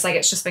roux, which is like,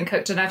 it's just been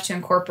cooked enough to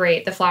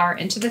incorporate the flour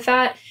into the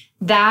fat,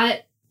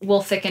 that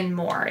will thicken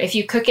more. If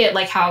you cook it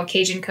like how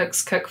Cajun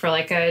cooks cook for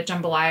like a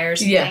jambalaya or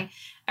something,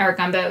 or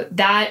gumbo,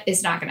 that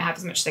is not going to have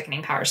as much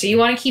thickening power. So you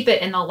want to keep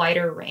it in the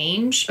lighter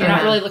range. You're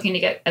not really looking to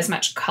get as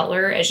much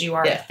color as you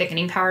are with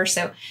thickening power.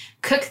 So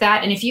cook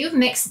that. And if you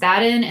mix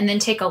that in and then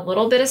take a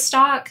little bit of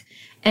stock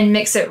and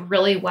mix it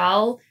really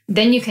well,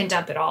 then you can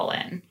dump it all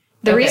in.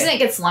 The reason it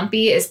gets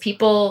lumpy is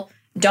people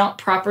don't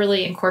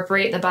properly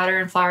incorporate the butter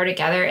and flour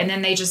together, and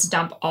then they just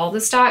dump all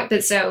the stock.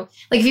 But so,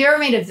 like, if you ever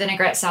made a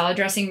vinaigrette salad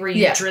dressing where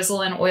you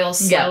drizzle in oil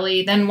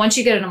slowly, then once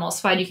you get it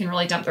emulsified, you can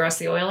really dump the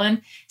rest of the oil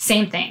in.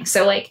 Same thing.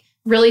 So, like,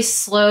 really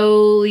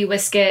slowly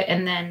whisk it,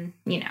 and then,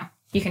 you know,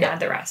 you can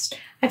add the rest.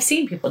 I've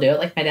seen people do it,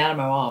 like my dad and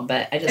my mom,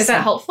 but I just... Is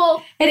that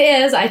helpful? It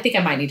is. I think I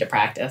might need to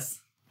practice.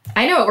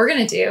 I know what we're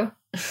going to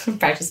do.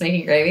 Practice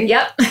making gravy?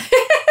 Yep.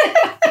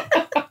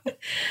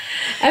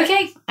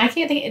 Okay. I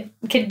can't think...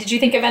 Did you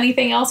think of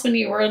anything else when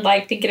you were,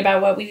 like, thinking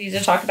about what we need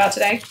to talk about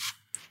today?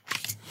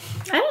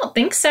 I don't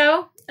think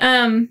so.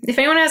 If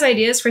anyone has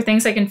ideas for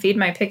things I can feed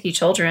my picky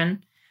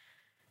children...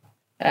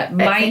 at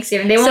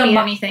Thanksgiving, they won't eat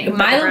anything.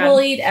 Milo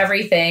will eat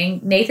everything.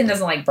 Nathan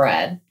doesn't like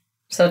bread,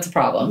 so it's a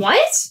problem.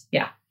 What?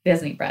 Yeah, he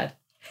doesn't eat bread.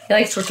 He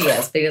likes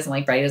tortillas, but he doesn't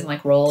like bread. He doesn't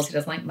like rolls. He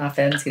doesn't like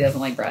muffins. He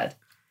doesn't like bread.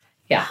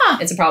 Yeah,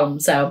 it's a problem.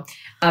 So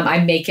I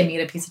make him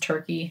eat a piece of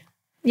turkey.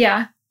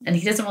 Yeah. And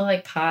he doesn't really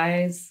like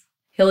pies.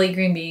 He'll eat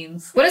green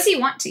beans. What does he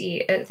want to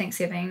eat at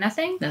Thanksgiving?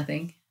 Nothing?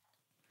 Nothing.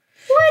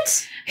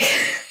 What?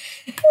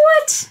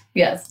 What?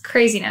 Yes.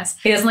 Craziness.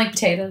 He doesn't like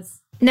potatoes.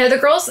 No, the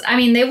girls, I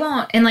mean, they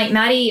won't. And like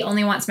Maddie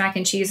only wants mac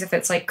and cheese if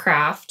it's like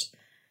Kraft.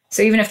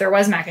 So even if there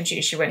was mac and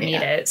cheese, she wouldn't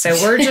eat it. So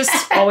we're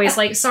just always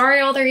like, sorry,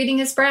 all they're eating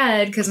is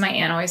bread. Because my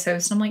aunt always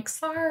hosts. And I'm like,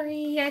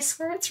 sorry, I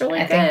swear it's really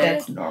good. I think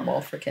that's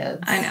normal for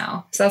kids. I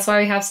know. So that's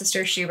why we have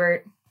Sister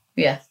Schubert.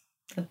 Yeah.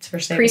 That's for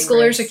saving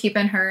preschoolers bread. are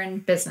keeping her in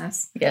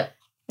business. Yep.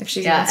 If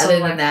she's other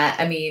than that,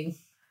 I mean,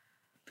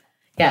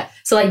 Yeah.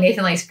 So like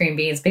Nathan likes green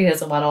beans, but he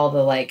doesn't want all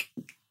the like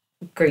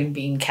green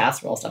bean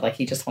casserole stuff. Like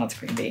he just wants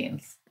green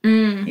beans.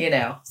 You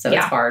know? So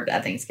it's hard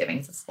at Thanksgiving.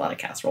 It's a lot of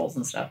casseroles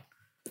and stuff.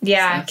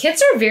 Yeah. So.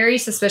 Kids are very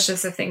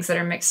suspicious of things that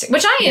are mixed,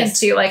 which I am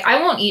too. Like I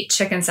won't eat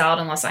chicken salad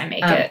unless I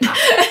make it.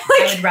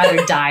 I would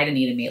rather die than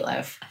eat a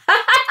meatloaf.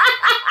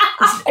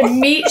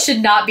 Meat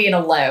should not be in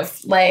a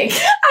loaf. Like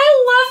I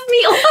love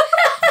meatloaf.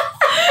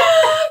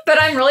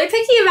 But I'm really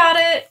picky about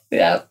it.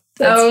 Yep.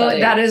 Funny.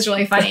 That is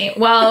really funny.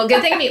 Well,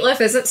 good thing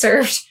meatloaf isn't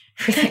served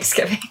for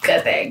Thanksgiving.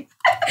 Good thing.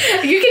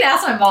 You can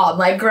ask my mom,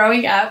 like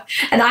growing up,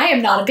 and I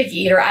am not a picky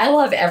eater. I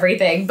love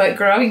everything, but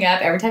growing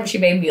up, every time she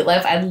made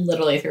meatloaf, I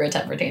literally threw a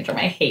temper tantrum.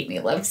 I hate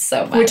meatloaf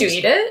so much. Would you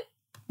eat it?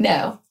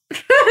 No.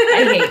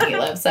 I hate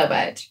meatloaf so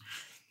much.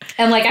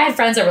 And like I had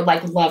friends that were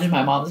like loved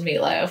my mom's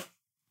meatloaf.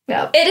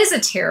 Yeah. It is a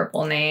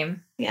terrible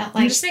name. Yeah.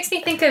 Like, it just makes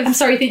me think of... I'm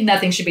sorry, I think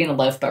nothing should be in a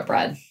loaf but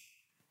bread.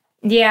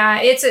 Yeah,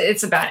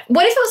 it's a bad...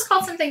 What if it was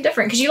called something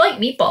different? Because you like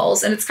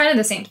meatballs, and it's kind of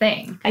the same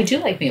thing. I do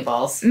like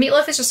meatballs.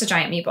 Meatloaf is just a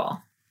giant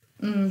meatball.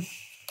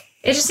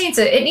 It just needs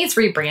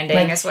rebranding,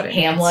 like is what it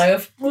ham needs.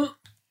 Loaf. Like,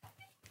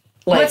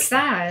 what's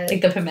that?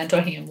 Like the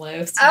pimento ham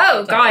loaves.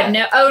 Oh, God,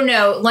 no. Oh,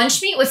 no.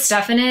 Lunch meat with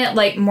stuff in it,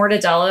 like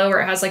mortadella, where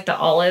it has, like, the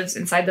olives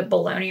inside the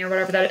bologna or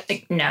whatever that is.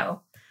 Like,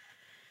 no.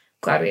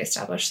 Glad we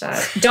established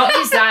that. Don't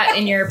use that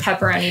in your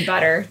pepperoni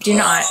butter. Do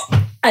not.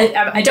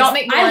 I don't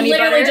make bologna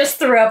butter. I literally just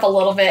threw up a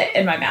little bit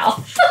in my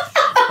mouth.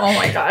 Oh,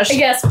 my gosh. I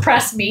guess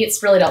pressed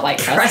meats really don't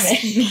like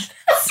pressed meats.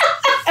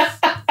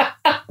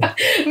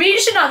 Meat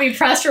should not be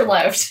pressed or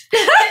loafed.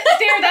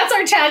 There, that's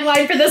our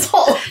tagline for this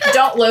whole...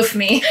 Don't loaf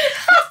me.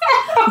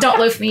 Don't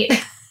loaf meat. Plus,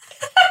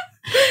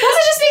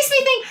 it just makes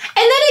me think.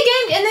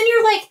 And then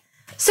you're like,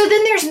 so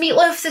then there's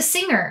Meatloaf the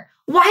singer.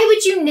 Why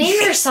would you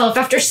name yourself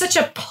after such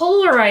a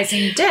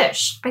polarizing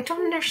dish? I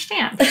don't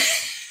understand.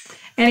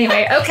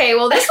 Anyway, okay,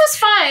 well, this was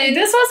fun.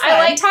 This was fun. I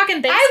like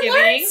talking Thanksgiving.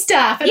 I learned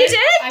stuff. You did?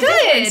 Good.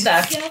 I did learn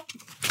stuff. Yeah.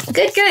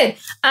 Good.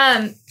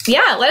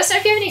 Yeah, let us know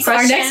if you have any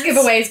questions. Our next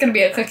giveaway is going to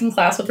be a cooking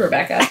class with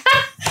Rebecca.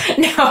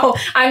 No,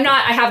 I'm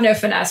not. I have no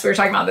finesse. We were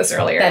talking about this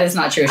earlier. That is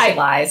not true. She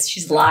lies.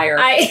 She's a liar.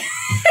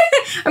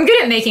 I'm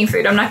good at making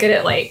food. I'm not good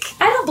at, like...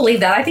 I don't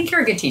believe that. I think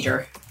you're a good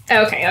teacher.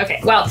 Okay.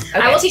 Well,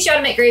 I will teach you how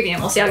to make gravy, and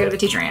we'll see how good of a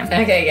teacher I am.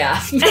 Okay,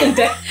 yeah.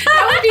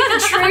 That would be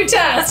the true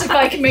test if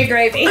I can make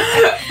gravy.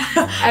 Okay.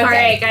 All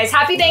right, guys.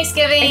 Happy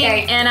Thanksgiving.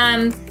 Okay.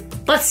 And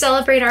let's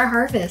celebrate our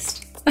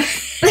harvest. What?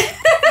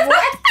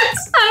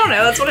 I don't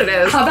know. That's what it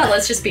is. How about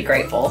let's just be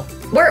grateful?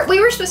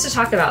 We were supposed to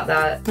talk about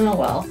that. Oh,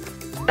 well.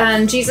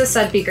 Jesus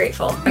said be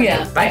grateful. Okay,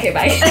 yeah. Bye. Okay,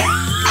 bye.